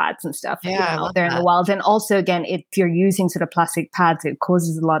to pads and stuff out there in the wild. And also, again, if you're using sort of plastic pads, it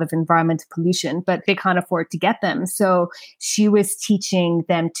causes a lot of environmental pollution, but they can't afford to get them. So she was teaching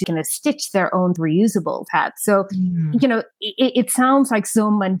them to kind of stitch their own reusable pads. So, it sounds like so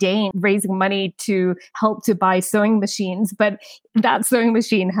mundane, raising money to help to buy sewing machines, but that sewing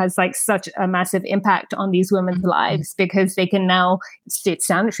machine has like such a massive impact on these women's lives because they can now stitch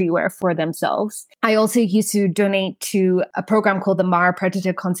sanitary wear for themselves. I also used to donate to a program called the Mara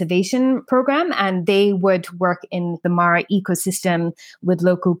Predator Conservation Program, and they would work in the Mara ecosystem with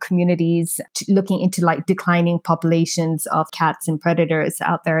local communities, looking into like declining populations of cats and predators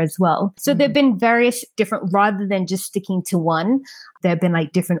out there as well. So there've been various different, rather than just sticking to one, there have been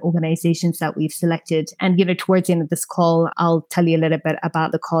like different organizations that we've selected. And, towards the end of this call, I'll tell you a little bit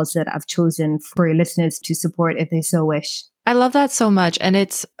about the cause that I've chosen for your listeners to support if they so wish. I love that so much. And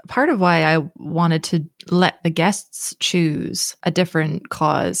it's part of why I wanted to let the guests choose a different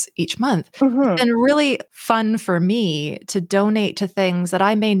cause each month. It's been really fun for me to donate to things that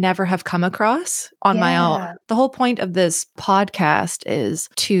I may never have come across on my own. The whole point of this podcast is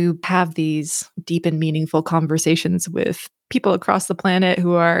to have these deep and meaningful conversations with people across the planet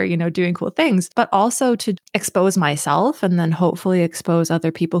who are, doing cool things, but also to expose myself and then hopefully expose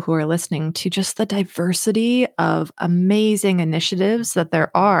other people who are listening to just the diversity of amazing initiatives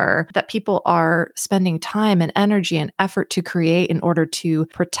that people are spending time and energy and effort to create in order to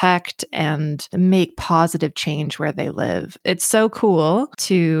protect and make positive change where they live. It's so cool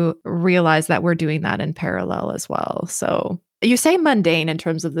to realize that we're doing that in parallel as well. So you say mundane in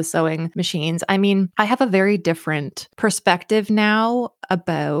terms of the sewing machines. I mean, I have a very different perspective now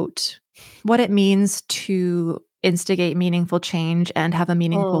about what it means to instigate meaningful change and have a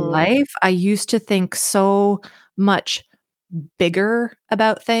meaningful life. I used to think so much bigger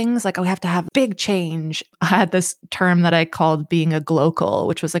about things. Like, we have to have big change. I had this term that I called being a glocal,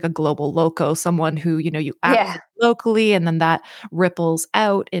 which was like a global loco, someone who, you act locally, and then that ripples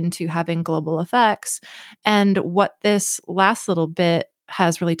out into having global effects. And what this last little bit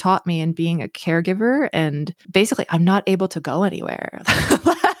has really taught me in being a caregiver, and basically I'm not able to go anywhere.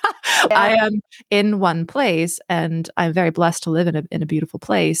 I am in one place, and I'm very blessed to live in a beautiful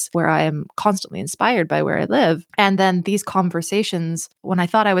place where I am constantly inspired by where I live. And then these conversations, when I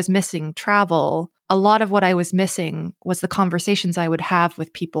thought I was missing travel, a lot of what I was missing was the conversations I would have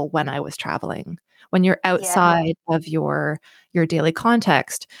with people when I was traveling, when you're outside of your daily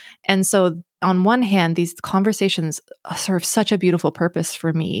context. And so on one hand, these conversations serve such a beautiful purpose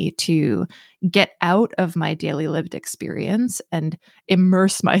for me to get out of my daily lived experience and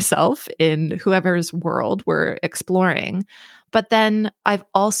immerse myself in whoever's world we're exploring. But then I've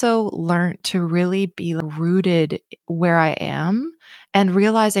also learned to really be rooted where I am, and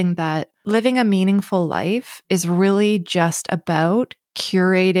realizing that living a meaningful life is really just about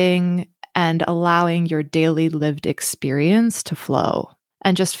curating and allowing your daily lived experience to flow.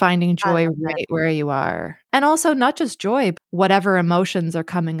 And just finding joy right where you are. And also not just joy, but whatever emotions are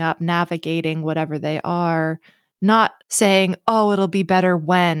coming up, navigating whatever they are, not saying, oh, it'll be better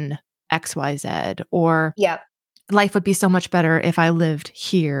when XYZ, or life would be so much better if I lived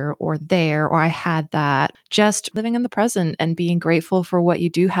here or there, or I had that. Just living in the present and being grateful for what you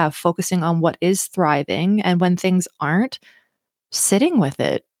do have, focusing on what is thriving. And when things aren't, sitting with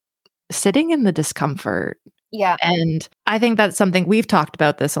it, sitting in the discomfort. And I think that's something we've talked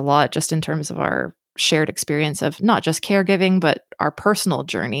about this a lot, just in terms of our shared experience of not just caregiving, but our personal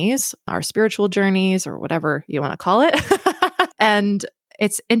journeys, our spiritual journeys, or whatever you want to call it. And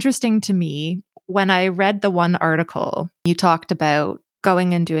it's interesting to me, when I read the one article, you talked about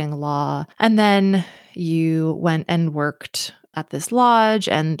going and doing law, and then you went and worked at this lodge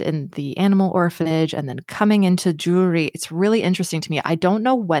and in the animal orphanage and then coming into jewelry, it's really interesting to me. I don't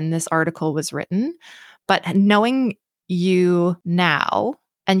know when this article was written, but knowing you now,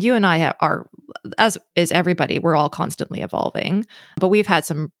 and you and I are, as is everybody, we're all constantly evolving, but we've had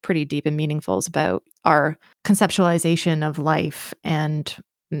some pretty deep and meaningfuls about our conceptualization of life and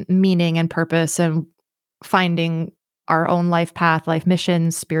meaning and purpose and finding our own life path, life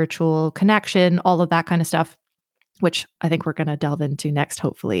mission, spiritual connection, all of that kind of stuff, which I think we're going to delve into next,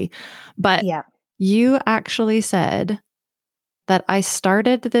 hopefully. But you actually said that I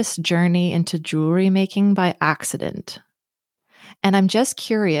started this journey into jewelry making by accident. And I'm just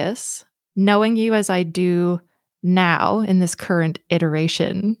curious, knowing you as I do now in this current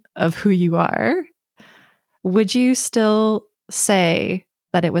iteration of who you are, would you still say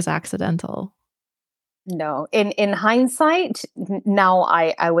that it was accidental? No. In hindsight, now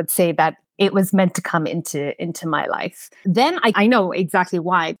I would say that it was meant to come into my life. Then I know exactly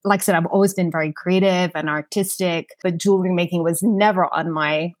why. Like I said, I've always been very creative and artistic, but jewelry making was never on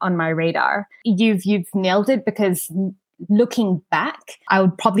my radar. You've nailed it, because looking back, I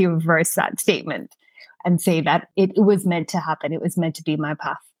would probably reverse that statement and say that it was meant to happen. It was meant to be my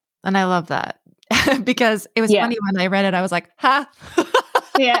path. And I love that because it was funny when I read it, I was like, ha.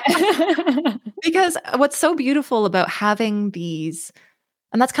 Yeah. Because what's so beautiful about having these,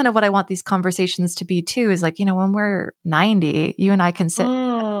 and that's kind of what I want these conversations to be too, is like, when we're 90, you and I can sit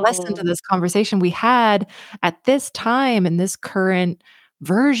and listen to this conversation we had at this time in this current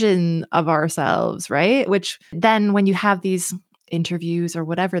version of ourselves, right? Which then when you have these interviews or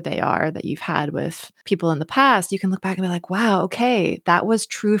whatever they are that you've had with people in the past, you can look back and be like, wow, okay, that was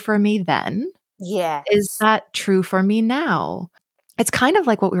true for me then. Yes. Is that true for me now? It's kind of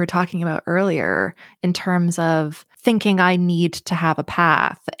like what we were talking about earlier in terms of thinking I need to have a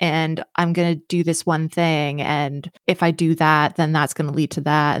path and I'm going to do this one thing. And if I do that, then that's going to lead to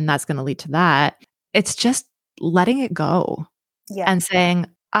that. And that's going to lead to that. It's just letting it go and saying,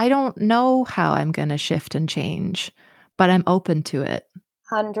 I don't know how I'm going to shift and change, but I'm open to it.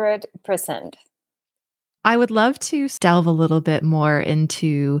 100%. I would love to delve a little bit more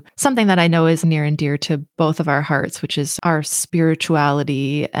into something that I know is near and dear to both of our hearts, which is our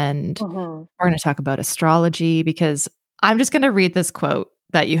spirituality. And we're going to talk about astrology, because I'm just going to read this quote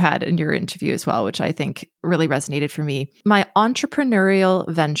that you had in your interview as well, which I think really resonated for me. My entrepreneurial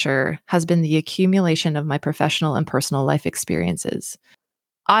venture has been the accumulation of my professional and personal life experiences.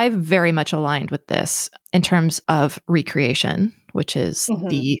 I've very much aligned with this in terms of recreation, which is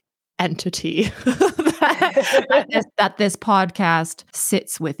the entity that this podcast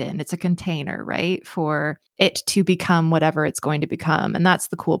sits within. It's a container, right? For it to become whatever it's going to become. And that's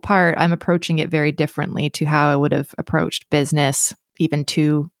the cool part. I'm approaching it very differently to how I would have approached business even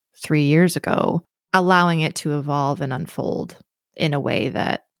 2-3 years ago, allowing it to evolve and unfold in a way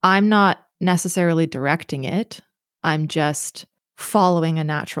that I'm not necessarily directing it. I'm just following a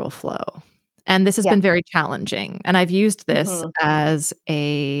natural flow. And this has been very challenging. And I've used this as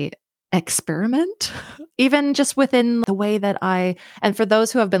a experiment, even just within the way that and for those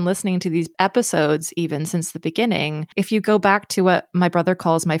who have been listening to these episodes, even since the beginning, if you go back to what my brother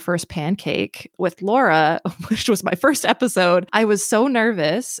calls my first pancake with Laura, which was my first episode, I was so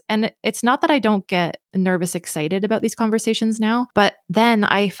nervous. And it's not that I don't get nervous, excited about these conversations now, but then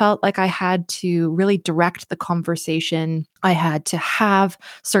I felt like I had to really direct the conversation. I had to have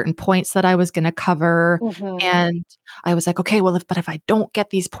certain points that I was going to cover. And I was like, okay, well, if I don't get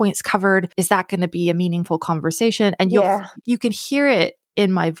these points covered, is that going to be a meaningful conversation? And you can hear it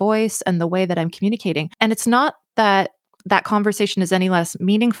in my voice and the way that I'm communicating. And it's not that conversation is any less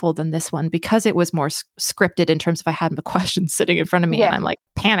meaningful than this one, because it was more scripted in terms of I had the questions sitting in front of me and I'm like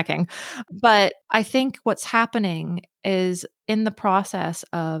panicking. But I think what's happening is in the process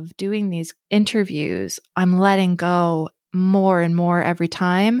of doing these interviews, I'm letting go more and more every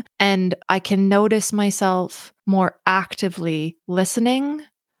time. And I can notice myself more actively listening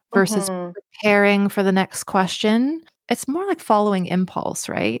versus preparing for the next question. It's more like following impulse,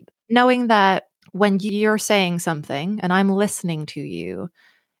 right? Knowing that when you're saying something and I'm listening to you,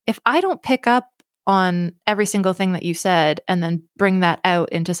 if I don't pick up on every single thing that you said and then bring that out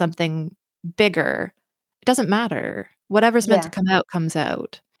into something bigger, it doesn't matter. Whatever's meant to come out comes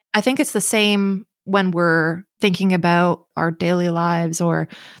out. I think it's the same when we're thinking about our daily lives or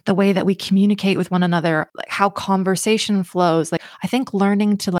the way that we communicate with one another, like how conversation flows. Like, I think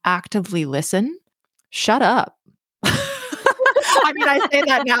learning to actively listen, shut up. I mean, I say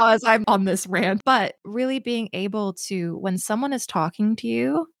that now as I'm on this rant, but really being able to, when someone is talking to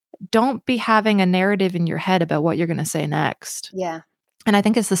you, don't be having a narrative in your head about what you're going to say next. Yeah. And I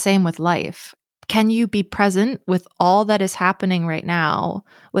think it's the same with life. Can you be present with all that is happening right now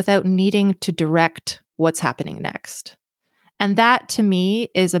without needing to direct what's happening next? And that to me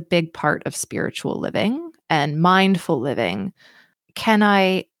is a big part of spiritual living and mindful living. Can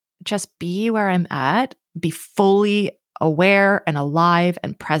I just be where I'm at, be fully aware and alive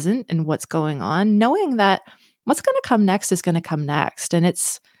and present in what's going on, knowing that what's going to come next is going to come next, and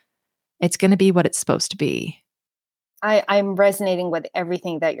it's going to be what it's supposed to be. I'm resonating with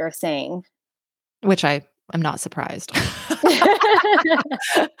everything that you're saying. Which I am not surprised.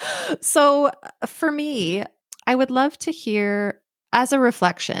 So for me, I would love to hear, as a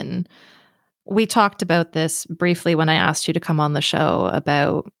reflection, we talked about this briefly when I asked you to come on the show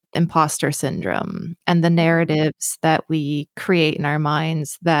about imposter syndrome and the narratives that we create in our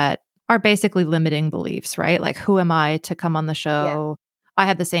minds that are basically limiting beliefs, right? Like, who am I to come on the show? I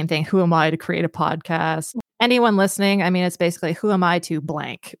had the same thing. Who am I to create a podcast? Anyone listening, I mean, it's basically, who am I to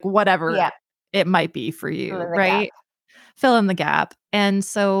blank, whatever it might be for you, right? Fill in the gap. And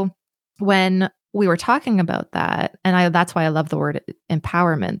so when we were talking about that, and that's why I love the word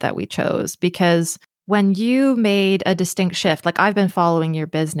empowerment that we chose, because when you made a distinct shift, like I've been following your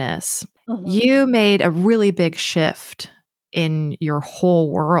business, you made a really big shift in your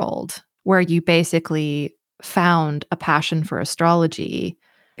whole world where you basically found a passion for astrology.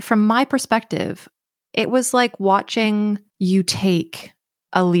 From my perspective, it was like watching you take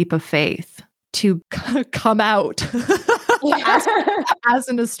a leap of faith to come out as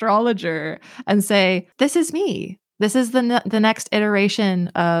an astrologer and say, this is me. This is the next iteration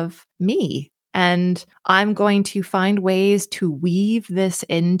of me. And I'm going to find ways to weave this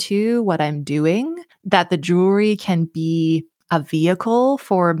into what I'm doing, that the jewelry can be a vehicle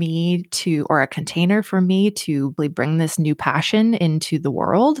for me to, or a container for me to bring this new passion into the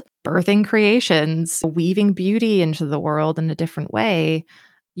world, birthing creations, weaving beauty into the world in a different way.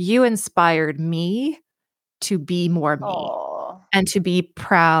 You inspired me to be more me and to be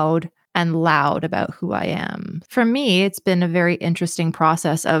proud and loud about who I am. For me, it's been a very interesting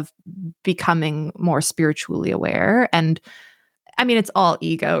process of becoming more spiritually aware. And I mean, it's all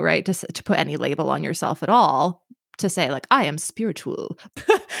ego, right? To put any label on yourself at all, to say like, I am spiritual.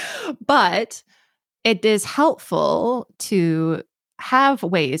 But it is helpful to have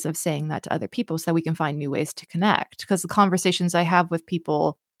ways of saying that to other people so that we can find new ways to connect. Because the conversations I have with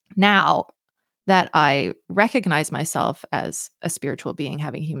people now that I recognize myself as a spiritual being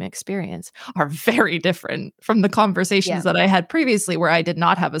having human experience are very different from the conversations that I had previously, where I did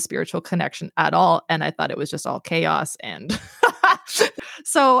not have a spiritual connection at all. And I thought it was just all chaos. And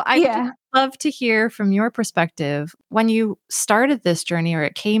so I would love to hear from your perspective, when you started this journey or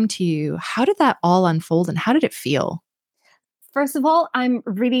it came to you, how did that all unfold and how did it feel? First of all,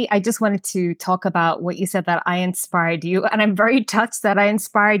 I just wanted to talk about what you said, that I inspired you. And I'm very touched that I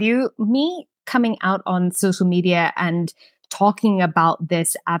inspired you. Me coming out on social media and talking about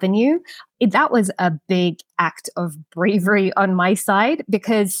this avenue, that was a big act of bravery on my side,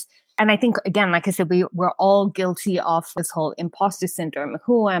 because, and I think, again, like I said, we're all guilty of this whole imposter syndrome.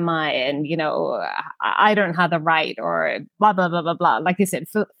 Who am I? And, I don't have the right, or blah, blah, blah, blah, blah. Like I said,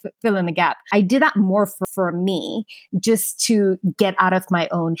 fill in the gap. I did that more for me, just to get out of my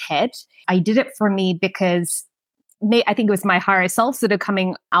own head. I did it for me because I think it was my higher self sort of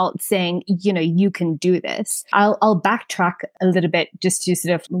coming out saying, you can do this. I'll backtrack a little bit just to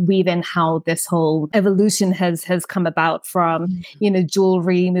sort of weave in how this whole evolution has come about from,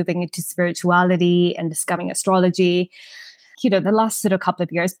 jewelry moving into spirituality and discovering astrology. The last sort of couple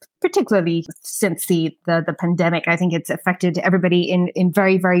of years, particularly since the pandemic, I think it's affected everybody in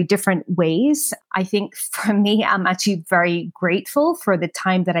very, very different ways. I think for me, I'm actually very grateful for the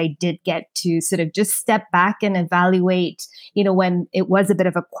time that I did get to sort of just step back and evaluate, when it was a bit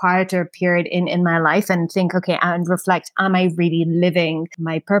of a quieter period in my life, and think, okay, and reflect, am I really living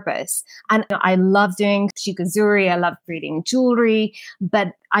my purpose? And I love doing Shikha, I love creating jewelry,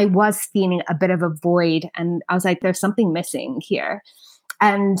 but I was feeling a bit of a void, and I was like, there's something missing here.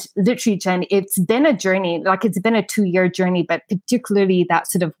 And literally, Jen, it's been a journey, like it's been a 2-year journey, but particularly that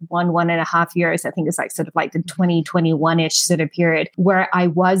sort of 1.5 years, I think it's like sort of like the 2021-ish sort of period, where I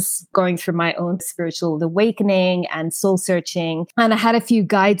was going through my own spiritual awakening and soul searching. And I had a few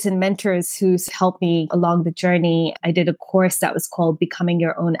guides and mentors who helped me along the journey. I did a course that was called Becoming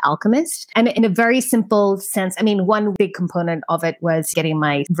Your Own Alchemist. And in a very simple sense, I mean, one big component of it was getting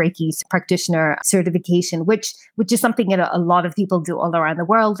my Reiki practitioner certification, which is something that a lot of people do all around around the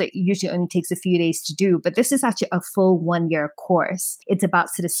world. It usually only takes a few days to do, but this is actually a full 1 year course. It's about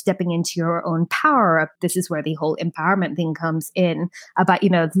sort of stepping into your own power. This is where the whole empowerment thing comes in, about,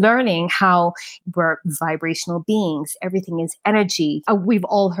 learning how we're vibrational beings. Everything is energy. We've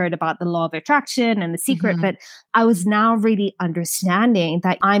all heard about the law of attraction and The Secret, but I was now really understanding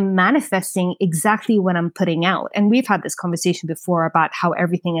that I'm manifesting exactly what I'm putting out. And we've had this conversation before about how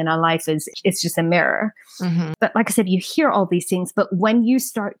everything in our life it's just a mirror. But like I said, you hear all these things, but when you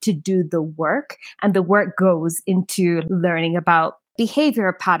start to do the work, and the work goes into learning about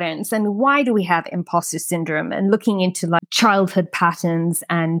behavior patterns and why do we have imposter syndrome, and looking into like childhood patterns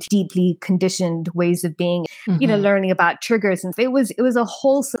and deeply conditioned ways of being, learning about triggers. And it was a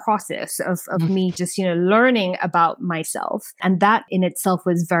whole process of me just, learning about myself. And that in itself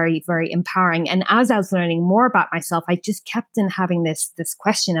was very, very empowering. And as I was learning more about myself, I just kept on having this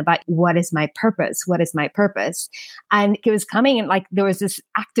question about what is my purpose? What is my purpose? And it was coming, and like there was this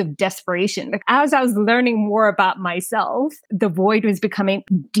act of desperation. Like as I was learning more about myself, the void was becoming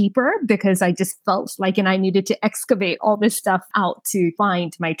deeper, because I just felt like, and I needed to excavate all this stuff out to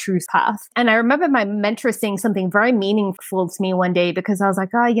find my true path. And I remember my mentor saying something very meaningful to me one day, because I was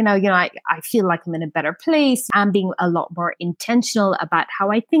like, I feel like I'm in a better place. I'm being a lot more intentional about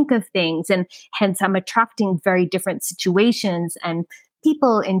how I think of things. And hence I'm attracting very different situations and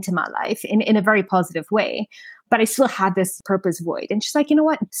people into my life in a very positive way. But I still had this purpose void. And she's like, you know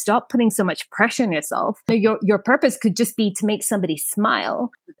what? Stop putting so much pressure on yourself. Your purpose could just be to make somebody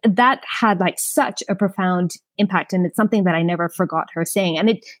smile. That had like such a profound impact. And it's something that I never forgot her saying. And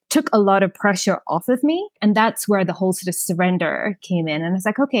it took a lot of pressure off of me. And that's where the whole sort of surrender came in. And I was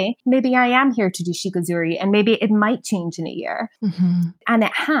like, okay, maybe I am here to do Shikazuri, and maybe it might change in a year. And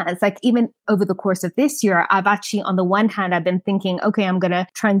it has, like, even over the course of this year, I've actually, on the one hand, I've been thinking, okay, I'm going to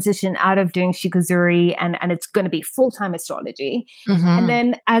transition out of doing Shikazuri, and it's going to be full-time astrology. And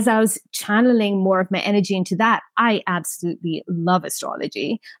then as I was channeling more of my energy into that, I absolutely love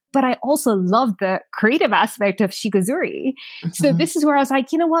astrology. But I also love the creative aspect of Shikazuri. So this is where I was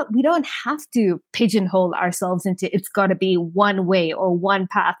like, you know what? We don't have to pigeonhole ourselves into it's got to be one way or one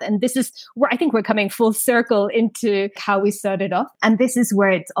path. And this is where I think we're coming full circle into how we started off. And this is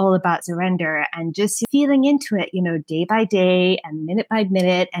where it's all about surrender and just feeling into it, day by day and minute by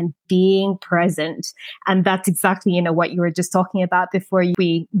minute, and being present. And that's exactly, what you were just talking about before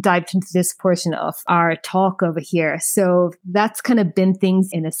we dived into this portion of our talk over here. So that's kind of been things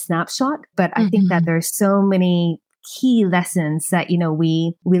in a snapshot, but I think that there's so many key lessons that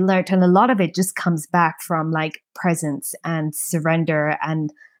we learned, and a lot of it just comes back from like presence and surrender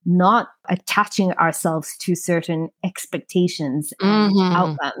and not attaching ourselves to certain expectations and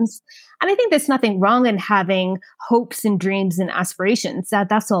outcomes. And I think there's nothing wrong in having hopes and dreams and aspirations.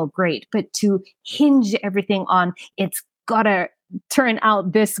 That's all great, but to hinge everything on it's gotta turn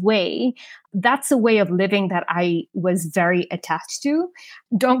out this way, that's a way of living that I was very attached to.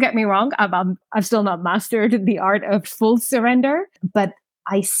 Don't get me wrong, I've still not mastered the art of full surrender, but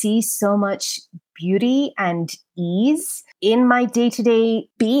I see so much beauty and ease in my day-to-day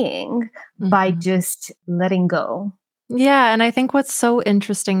being by just letting go. Yeah. And I think what's so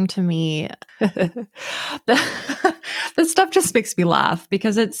interesting to me, this stuff just makes me laugh,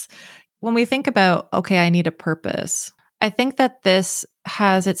 because it's when we think about, okay, I need a purpose. I think that this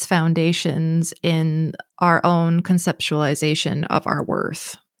has its foundations in our own conceptualization of our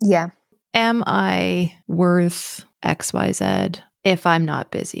worth. Yeah. Am I worth XYZ if I'm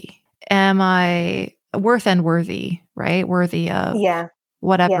not busy? Am I worth and worthy, right? Worthy of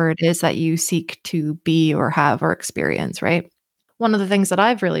whatever it is that you seek to be or have or experience, right? One of the things that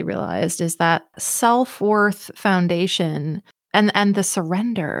I've really realized is that self-worth foundation and the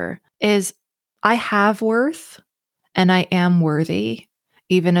surrender is I have worth. And I am worthy,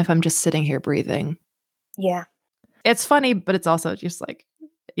 even if I'm just sitting here breathing. Yeah. It's funny, but it's also just like,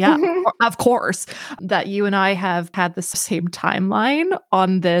 yeah, of course, that you and I have had the same timeline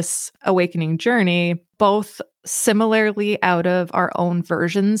on this awakening journey, both similarly out of our own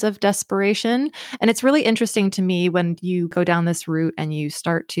versions of desperation. And it's really interesting to me when you go down this route and you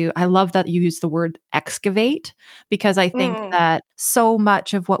start to, I love that you use the word excavate, because I think that so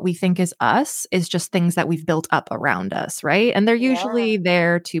much of what we think is us is just things that we've built up around us, right? And they're usually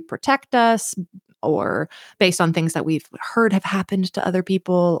there to protect us, or based on things that we've heard have happened to other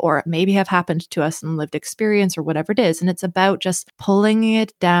people, or maybe have happened to us in lived experience, or whatever it is. And it's about just pulling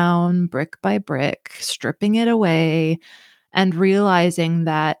it down brick by brick, stripping it away, and realizing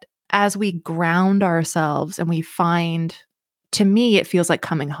that as we ground ourselves and we find, to me, it feels like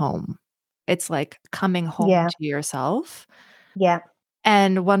coming home. It's like coming home to yourself. Yeah.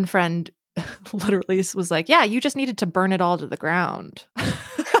 And one friend literally was like, yeah, you just needed to burn it all to the ground. And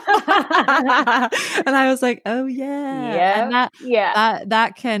I was like, oh yeah. And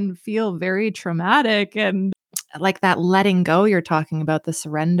that can feel very traumatic, and like that letting go you're talking about, the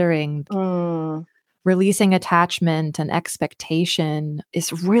surrendering. Releasing attachment and expectation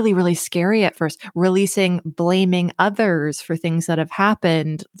is really, really scary at first. Releasing blaming others for things that have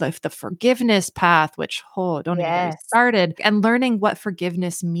happened, like the forgiveness path, which, don't even get me started, and learning what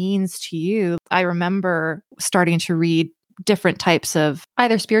forgiveness means to you. I remember starting to read different types of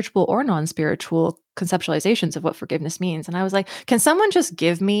either spiritual or non-spiritual conceptualizations of what forgiveness means. And I was like, can someone just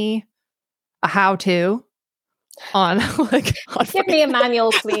give me a how-to? On give me a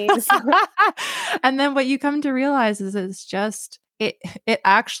manual, please. And then what you come to realize is it's just it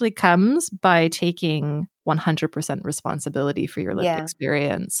actually comes by taking 100% responsibility for your lived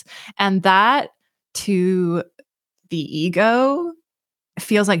experience. And that, to the ego,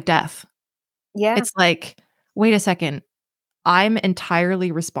 feels like death. It's like, wait a second, I'm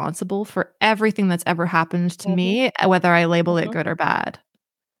entirely responsible for everything that's ever happened to me, whether I label it good or bad.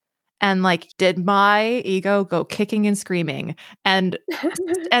 And like, did my ego go kicking and screaming? And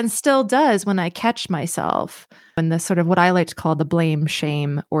still does when I catch myself in this sort of what I like to call the blame,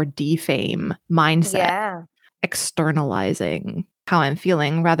 shame, or defame mindset, externalizing how I'm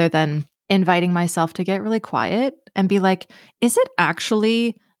feeling rather than inviting myself to get really quiet and be like, is it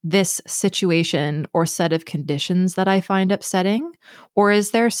actually this situation or set of conditions that I find upsetting? Or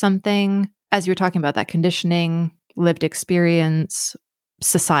is there something, as you were talking about, that conditioning, lived experience,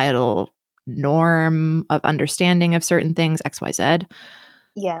 societal norm of understanding of certain things, XYZ?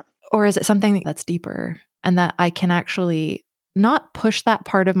 Yeah. Or is it something that's deeper and that I can actually not push that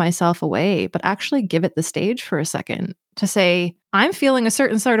part of myself away, but actually give it the stage for a second to say, I'm feeling a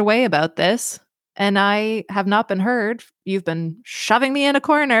certain sort of way about this and I have not been heard. You've been shoving me in a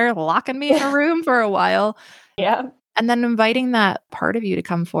corner, locking me in a room for a while. Yeah. And then inviting that part of you to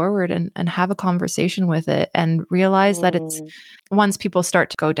come forward and have a conversation with it and realize that it's, once people start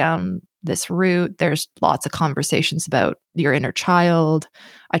to go down this route, there's lots of conversations about your inner child.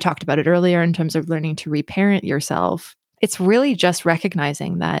 I talked about it earlier in terms of learning to reparent yourself. It's really just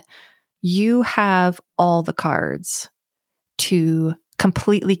recognizing that you have all the cards to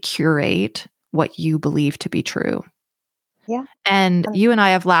completely curate what you believe to be true. Yeah. And you and I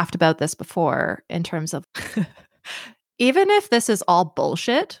have laughed about this before in terms of even if this is all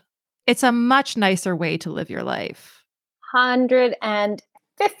bullshit, it's a much nicer way to live your life. 150%.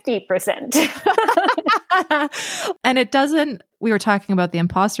 And it doesn't, we were talking about the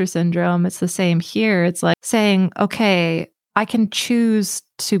imposter syndrome. It's the same here. It's like saying, okay, I can choose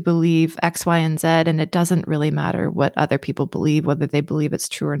to believe X, Y, and Z, and it doesn't really matter what other people believe, whether they believe it's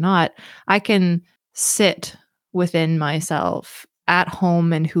true or not. I can sit within myself at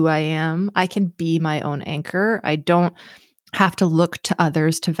home in who I am. I can be my own anchor. I don't have to look to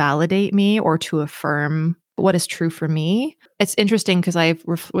others to validate me or to affirm what is true for me. It's interesting because I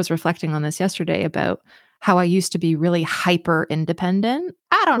was reflecting on this yesterday about how I used to be really hyper independent.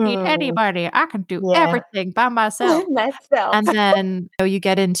 I don't need anybody. I can do everything by myself. And then you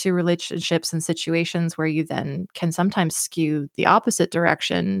get into relationships and situations where you then can sometimes skew the opposite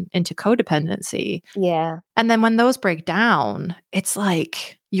direction into codependency. Yeah. And then when those break down, it's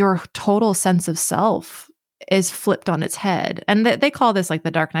like your total sense of self is flipped on its head. And they call this like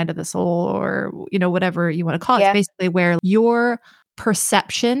the dark night of the soul, or, whatever you want to call it. It's basically where your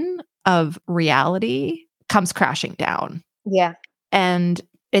perception of reality comes crashing down. Yeah. And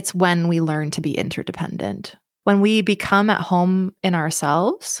it's when we learn to be interdependent. When we become at home in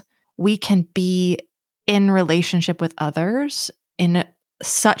ourselves, we can be in relationship with others in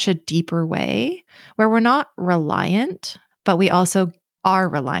such a deeper way where we're not reliant, but we also are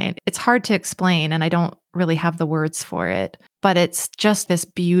reliant. It's hard to explain, and I don't really have the words for it, but it's just this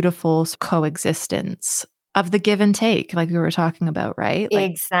beautiful coexistence of the give and take, like we were talking about, right?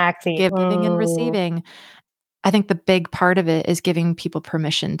 Like exactly. Giving and receiving. I think the big part of it is giving people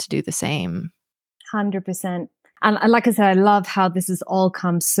permission to do the same. 100%. And like I said, I love how this has all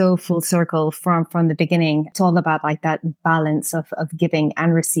come so full circle from the beginning. It's all about like that balance of giving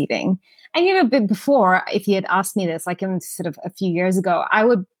and receiving. And, before, if you had asked me this, like in sort of a few years ago, I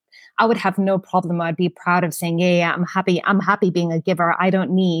would have no problem. I'd be proud of saying, yeah, I'm happy being a giver. I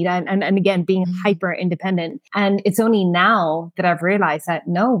don't need, and again, being hyper independent. And it's only now that I've realized that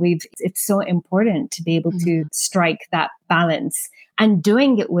it's so important to be able to strike that balance, and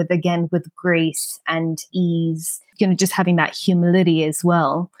doing it with grace and ease, just having that humility as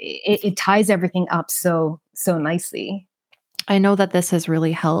well. It ties everything up so nicely. I know that this has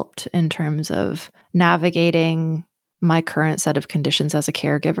really helped in terms of navigating my current set of conditions as a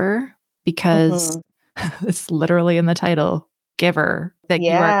caregiver. because Mhm. it's literally in the title, giver, that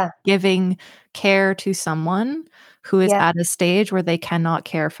you are Yeah. giving care to someone who is Yep. at a stage where they cannot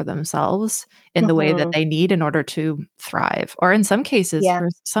care for themselves in the way that Mhm. they need in order to thrive, or in some cases, Yeah. for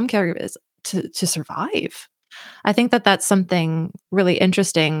some caregivers, to survive. I think that that's something really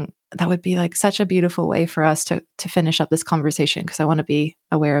interesting that would be, like, such a beautiful way for us to finish up this conversation because I wanna be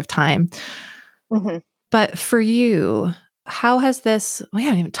aware of time. Mhm. But for you, how has this we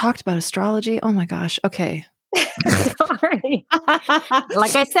haven't even talked about astrology. Oh my gosh, okay. Sorry.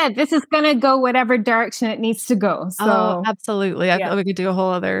 Like I said, this is gonna go whatever direction it needs to go. Oh, So, absolutely. I feel yeah. like we could do a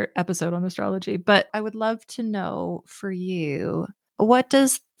whole other episode on astrology, but I would love to know for you, what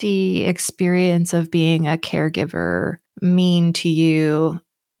does the experience of being a caregiver mean to you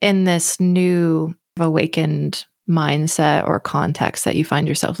in this new awakened mindset or context that you find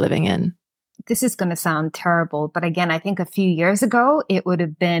yourself living in? This is gonna sound terrible, but again, I think a few years ago, it would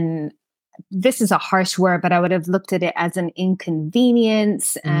have been, this is a harsh word, but I would have looked at it as an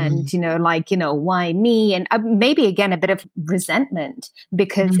inconvenience Mm. and, like, why me? And maybe again, a bit of resentment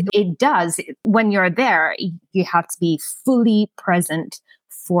because Mhm. it does, when you're there, you have to be fully present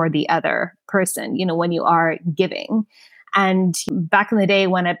for the other person, when you are giving. And back in the day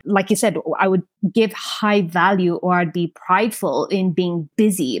when like you said, I would give high value or I'd be prideful in being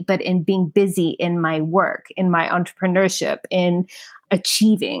busy, but in being busy in my work, in my entrepreneurship, in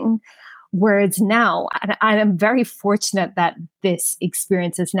achieving. Whereas now, and I am very fortunate that this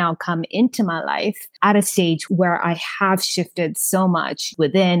experience has now come into my life at a stage where I have shifted so much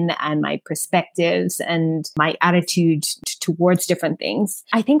within and my perspectives and my attitude towards different things.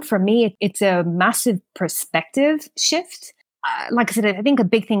 I think for me, it's a massive perspective shift. Like I said, I think a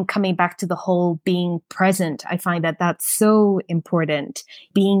big thing coming back to the whole being present, I find that that's so important.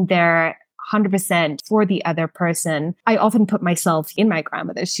 Being there 100% for the other person. I often put myself in my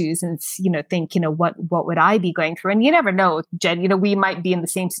grandmother's shoes and, think, what would I be going through? And you never know, Jen, we might be in the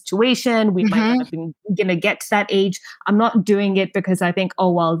same situation. We might not Mhm. have been, get to that age. I'm not doing it because I think,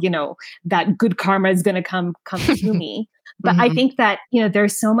 oh, well, that good karma is going to come to me. But I Mhm. think that,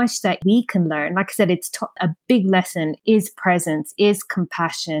 there's so much that we can learn. Like I said, it's a big lesson is presence, is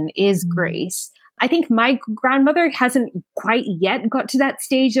compassion, is Mm. grace. I think my grandmother hasn't quite yet got to that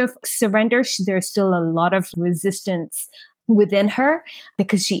stage of surrender. There's still a lot of resistance within her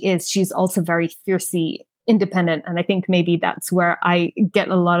because she's also very fiercely independent. And I think maybe that's where I get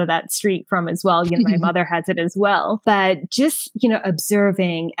a lot of that streak from as well. My mother has it as well. But just,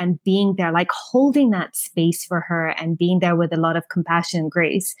 observing and being there, like holding that space for her and being there with a lot of compassion and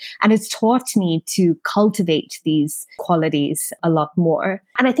grace. And it's taught me to cultivate these qualities a lot more.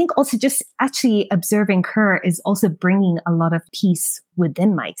 And I think also just actually observing her is also bringing a lot of peace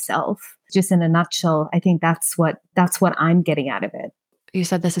within myself. Just in a nutshell, I think that's what I'm getting out of it. You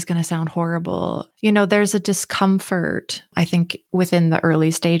said this is going to sound horrible. There's a discomfort, I think, within the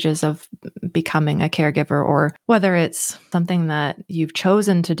early stages of becoming a caregiver, or whether it's something that you've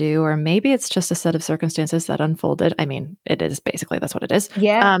chosen to do, or maybe it's just a set of circumstances that unfolded. I mean, it is basically, that's what it is.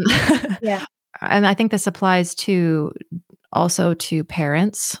 Yeah. Um, Yeah. and I think this applies to also to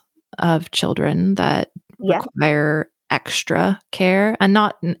parents of children that Yeah. require extra care, and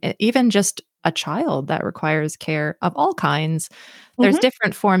not even just a child that requires care of all kinds. There's Hmm.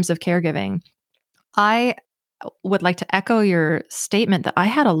 different forms of caregiving. I would like to echo your statement that I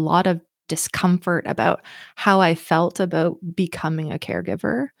had a lot of discomfort about how I felt about becoming a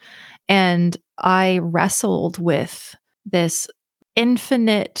caregiver. And I wrestled with this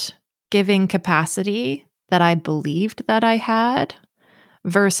infinite giving capacity that I believed that I had,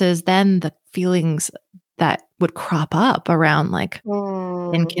 versus then the feelings that would crop up around, like,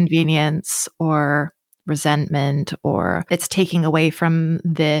 Mm. inconvenience or resentment, or it's taking away from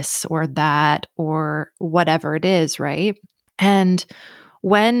this or that or whatever it is, right? And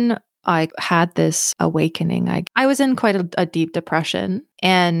when I had this awakening, I was in quite a deep depression,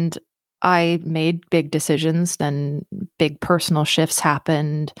 and I made big decisions, then big personal shifts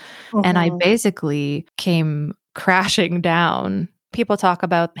happened, and I Hmm. basically came crashing down. People talk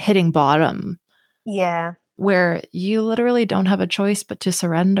about hitting bottom, Yeah. where you literally don't have a choice but to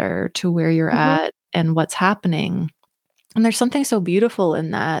surrender to where you're Hmm. at and what's happening. And there's something so beautiful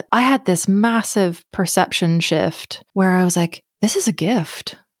in that. I had this massive perception shift where I was like, this is a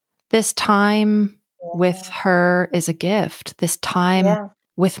gift. This time with Yeah. her is a gift. This time Yeah.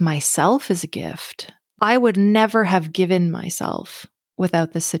 with myself is a gift. I would never have given myself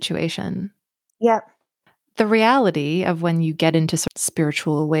without this situation. Yeah. The reality of when you get into sort of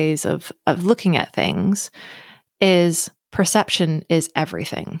spiritual ways of looking at things is perception is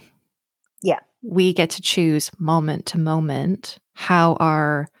everything. Yeah. We get to choose moment to moment how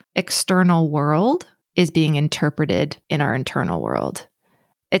our external world is being interpreted in our internal world.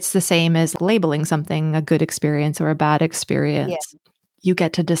 It's the same as labeling something a good experience or a bad experience. Yeah. You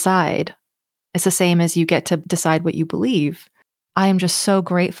get to decide. It's the same as you get to decide what you believe. I am just so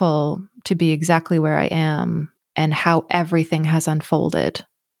grateful to be exactly where I am and how everything has unfolded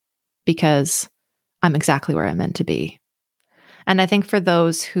because I'm exactly where I'm meant to be. And I think for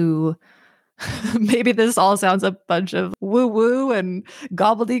those who maybe this all sounds a bunch of woo woo and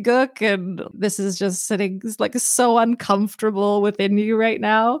gobbledygook, and this is just sitting like so uncomfortable within you right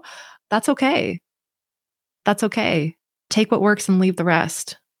now. That's okay. That's okay. Take what works and leave the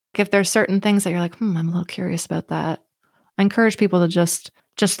rest. If there's certain things that you're like, I'm a little curious about that. I encourage people to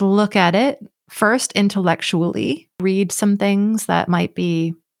just look at it first intellectually, read some things that might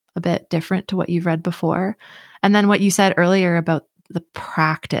be a bit different to what you've read before. And then what you said earlier about the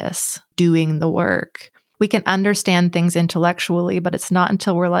practice, doing the work. We can understand things intellectually, but it's not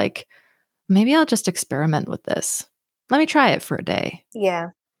until we're like, maybe I'll just experiment with this. Let me try it for a day.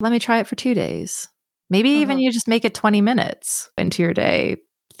 Yeah. Let me try it for 2 days. Maybe even you just make it 20 minutes into your day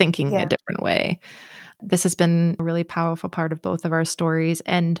thinking a different way. This has been a really powerful part of both of our stories.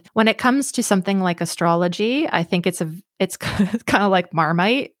 And when it comes to something like astrology, I think it's kind of like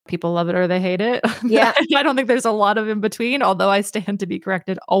Marmite. People love it or they hate it. Yeah. I don't think there's a lot of in between, although I stand to be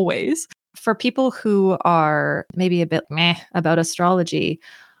corrected always. For people who are maybe a bit meh about astrology,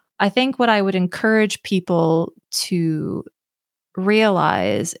 I think what I would encourage people to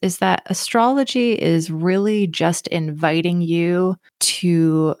realize is that astrology is really just inviting you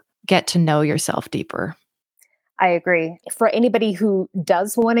to get to know yourself deeper. I agree. For anybody who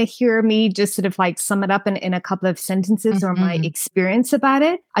does want to hear me just sort of like sum it up in a couple of sentences or my experience about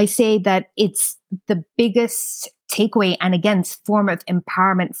it, I say that it's the biggest takeaway and again, form of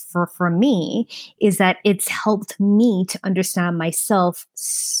empowerment for me is that it's helped me to understand myself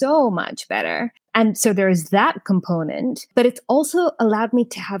so much better. And so there's that component, but it's also allowed me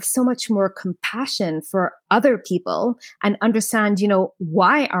to have so much more compassion for other people and understand,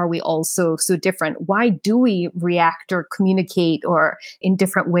 why are we all so different? Why do we react or communicate or in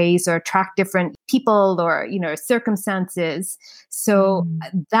different ways or attract different people or, circumstances? So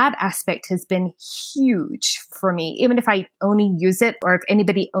that aspect has been huge for me, even if I only use it or if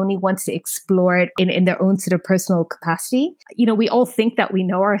anybody only wants to explore it in their own sort of personal capacity. We all think that we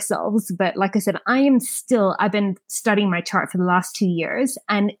know ourselves, but like I said, I've been studying my chart for the last 2 years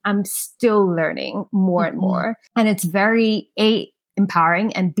and I'm still learning more and more. And it's very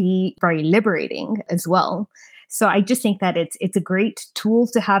empowering and B, very liberating as well. So I just think that it's a great tool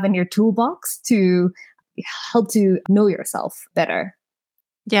to have in your toolbox to help to know yourself better.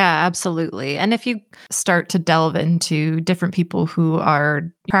 Yeah, absolutely. And if you start to delve into different people who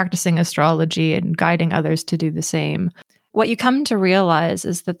are practicing astrology and guiding others to do the same, what you come to realize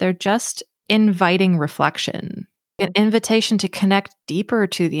is that they're just inviting reflection, an invitation to connect deeper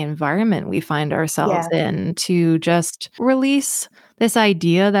to the environment we find ourselves in, to just release this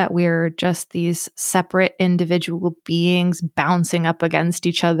idea that we're just these separate individual beings bouncing up against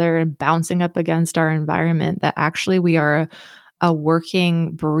each other and bouncing up against our environment, that actually we are a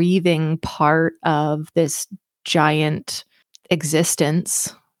working, breathing part of this giant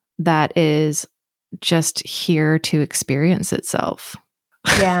existence that is just here to experience itself.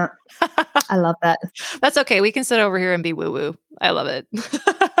 Yeah. I love that. That's okay. We can sit over here and be woo-woo. I love it.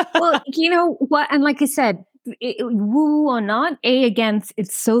 Well, you know what? And like I said, woo or not, again,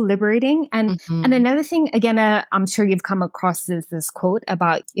 it's so liberating. And another thing, again, I'm sure you've come across this quote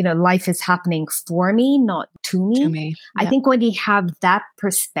about, life is happening for me, not to me. To me. I think when you have that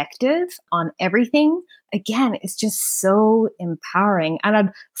perspective on everything, again, it's just so empowering. And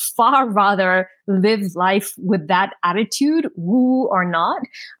I'd far rather live life with that attitude, woo or not,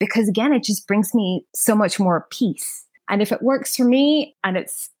 because again, it just brings me so much more peace. And if it works for me and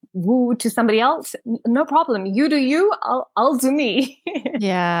it's woo to somebody else, no problem. You do you, I'll do me.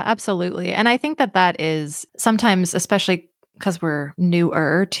 Yeah, absolutely. And I think that is sometimes, especially because we're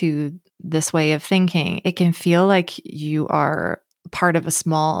newer to this way of thinking, it can feel like you are part of a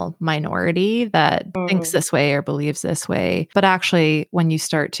small minority that thinks this way or believes this way. But actually, when you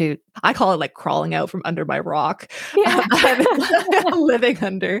start to, I call it like crawling out from under my rock, I'm living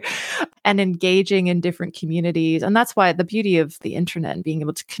under and engaging in different communities. And that's why the beauty of the internet and being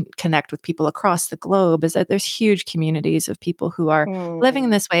able to connect with people across the globe is that there's huge communities of people who are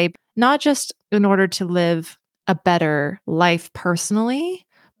living this way, not just in order to live a better life personally,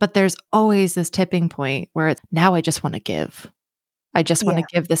 but there's always this tipping point where it's now I just want to give. I just want to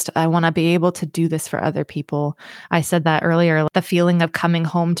give this I want to be able to do this for other people. I said that earlier, the feeling of coming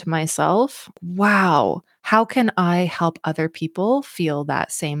home to myself. Wow. How can I help other people feel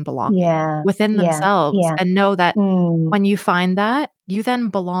that same belonging within themselves and know that when you find that, you then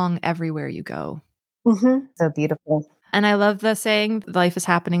belong everywhere you go. So beautiful. And I love the saying, life is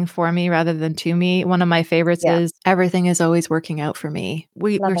happening for me rather than to me. One of my favorites is everything is always working out for me.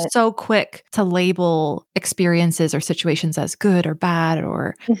 We're so quick to label experiences or situations as good or bad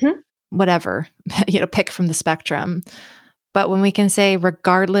or whatever, pick from the spectrum. But when we can say,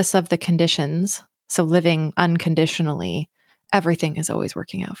 regardless of the conditions, so living unconditionally, everything is always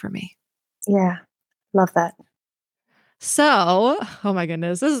working out for me. Yeah. Love that. So, oh my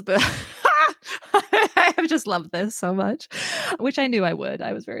goodness, this is I have just loved this so much, which I knew I would.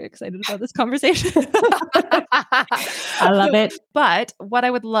 I was very excited about this conversation. I love it. But what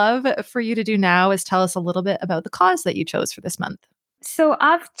I would love for you to do now is tell us a little bit about the cause that you chose for this month. So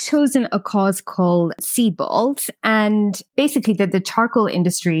I've chosen a cause called seed balls, and basically the charcoal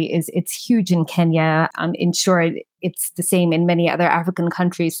industry it's huge in Kenya. I'm sure it's the same in many other African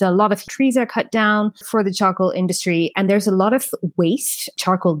countries. So a lot of trees are cut down for the charcoal industry, and there's a lot of waste,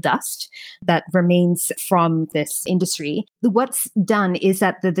 charcoal dust that remains from this industry. What's done is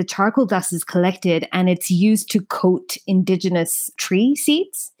that the charcoal dust is collected and it's used to coat indigenous tree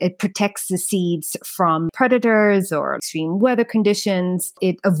seeds. It protects the seeds from predators or extreme weather conditions.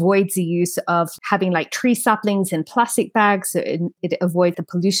 It avoids the use of having like tree saplings in plastic bags. So it avoids the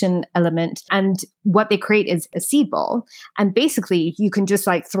pollution element. And what they create is a seed ball. And basically, you can just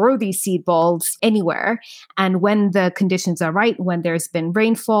like throw these seed balls anywhere. And when the conditions are right, when there's been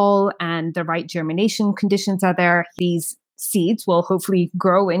rainfall and the right germination conditions are there, these seeds will hopefully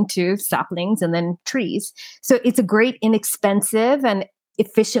grow into saplings and then trees. So it's a great, inexpensive and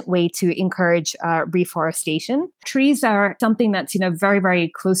efficient way to encourage reforestation. Trees are something that's, very, very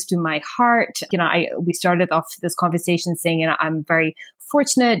close to my heart. We started off this conversation saying, I'm very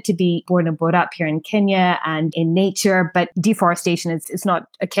fortunate to be born and brought up here in Kenya and in nature, but deforestation is not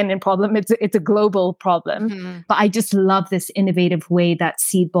a Kenyan problem. It's a global problem. Mm-hmm. But I just love this innovative way that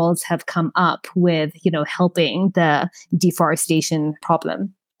seed balls have come up with, helping the deforestation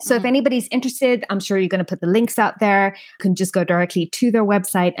problem. So if anybody's interested, I'm sure you're going to put the links out there. You can just go directly to their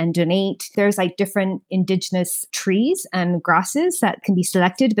website and donate. There's like different indigenous trees and grasses that can be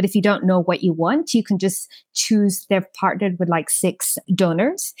selected. But if you don't know what you want, you can just choose. They've partnered with like 6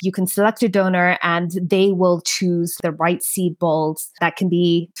 donors. You can select a donor and they will choose the right seed balls that can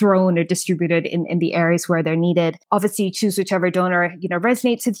be thrown or distributed in the areas where they're needed. Obviously, choose whichever donor,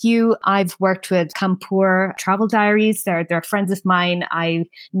 resonates with you. I've worked with Kampur Travel Diaries. They're friends of mine. I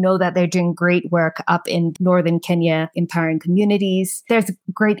know that they're doing great work up in northern Kenya, empowering communities. There's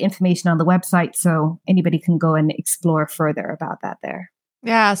great information on the website, so anybody can go and explore further about that there.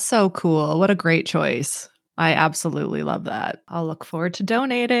 Yeah, so cool. What a great choice. I absolutely love that. I'll look forward to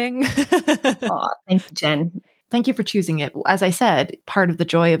donating. Oh, thank you, Jen. Thank you for choosing it. As I said, part of the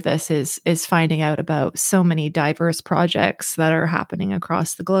joy of this is finding out about so many diverse projects that are happening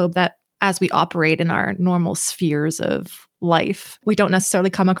across the globe that as we operate in our normal spheres of life, we don't necessarily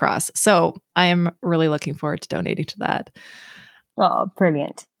come across. So I am really looking forward to donating to that. Oh,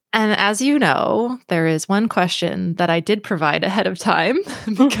 brilliant. And as you know, there is one question that I did provide ahead of time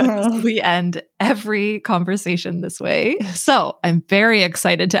because we end every conversation this way. So I'm very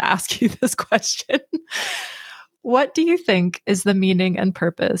excited to ask you this question. What do you think is the meaning and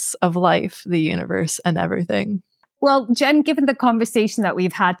purpose of life, the universe, and everything? Well, Jen, given the conversation that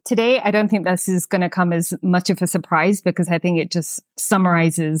we've had today, I don't think this is going to come as much of a surprise because I think it just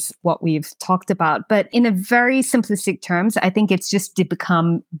summarizes what we've talked about. But in a very simplistic terms, I think it's just to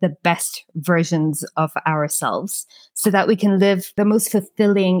become the best versions of ourselves so that we can live the most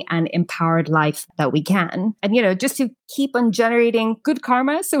fulfilling and empowered life that we can. And, just to keep on generating good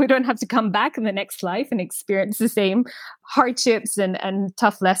karma so we don't have to come back in the next life and experience the same hardships and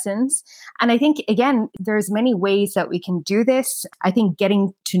tough lessons. And I think, again, there's many ways that we can do this. I think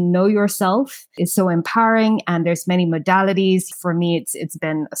getting to know yourself is so empowering, and there's many modalities. For me, it's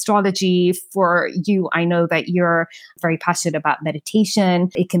been astrology. For you, I know that you're very passionate about meditation.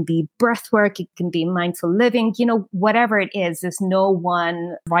 It can be breath work. It can be mindful living. Whatever it is, there's no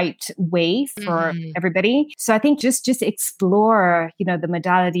one right way for everybody. So I think just explore, the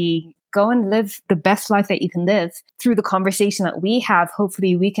modality go and live the best life that you can live. Through the conversation that we have,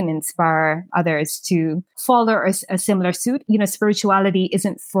 hopefully we can inspire others to follow a similar suit. Spirituality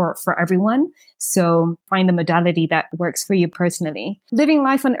isn't for everyone. So find the modality that works for you personally. Living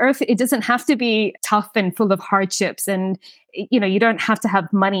life on earth, it doesn't have to be tough and full of hardships. And, you don't have to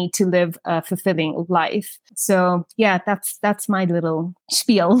have money to live a fulfilling life. So yeah, that's my little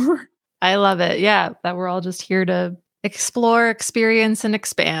spiel. I love it. Yeah, that we're all just here to explore, experience, and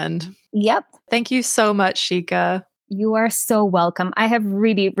expand. Yep. Thank you so much, Shikha. You are so welcome. I have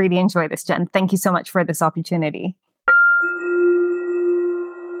really, really enjoyed this, Jen. Thank you so much for this opportunity.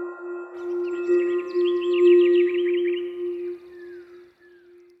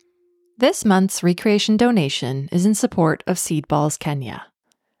 This month's Recreation donation is in support of Seedballs Kenya.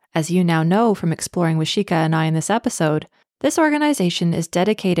 As you now know from exploring with Shikha and I in this episode, this organization is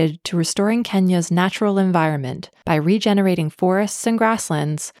dedicated to restoring Kenya's natural environment by regenerating forests and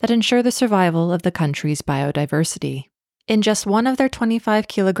grasslands that ensure the survival of the country's biodiversity. In just one of their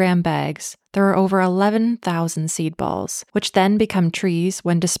 25-kilogram bags, there are over 11,000 seed balls, which then become trees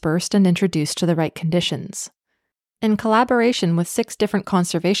when dispersed and introduced to the right conditions. In collaboration with 6 different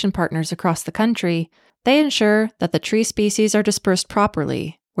conservation partners across the country, they ensure that the tree species are dispersed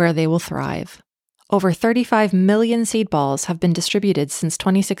properly, where they will thrive. Over 35 million seed balls have been distributed since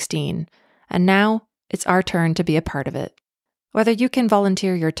 2016, and now it's our turn to be a part of it. Whether you can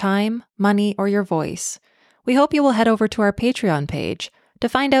volunteer your time, money, or your voice, we hope you will head over to our Patreon page to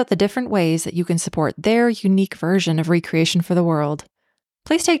find out the different ways that you can support their unique version of recreation for the world.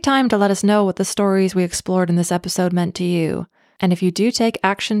 Please take time to let us know what the stories we explored in this episode meant to you, and if you do take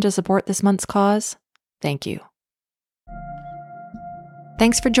action to support this month's cause, thank you.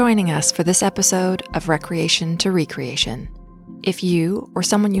 Thanks for joining us for this episode of Recreation to Recreation. If you or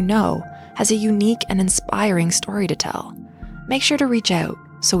someone you know has a unique and inspiring story to tell, make sure to reach out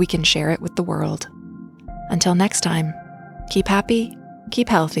so we can share it with the world. Until next time, keep happy, keep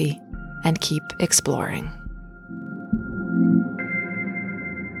healthy, and keep exploring.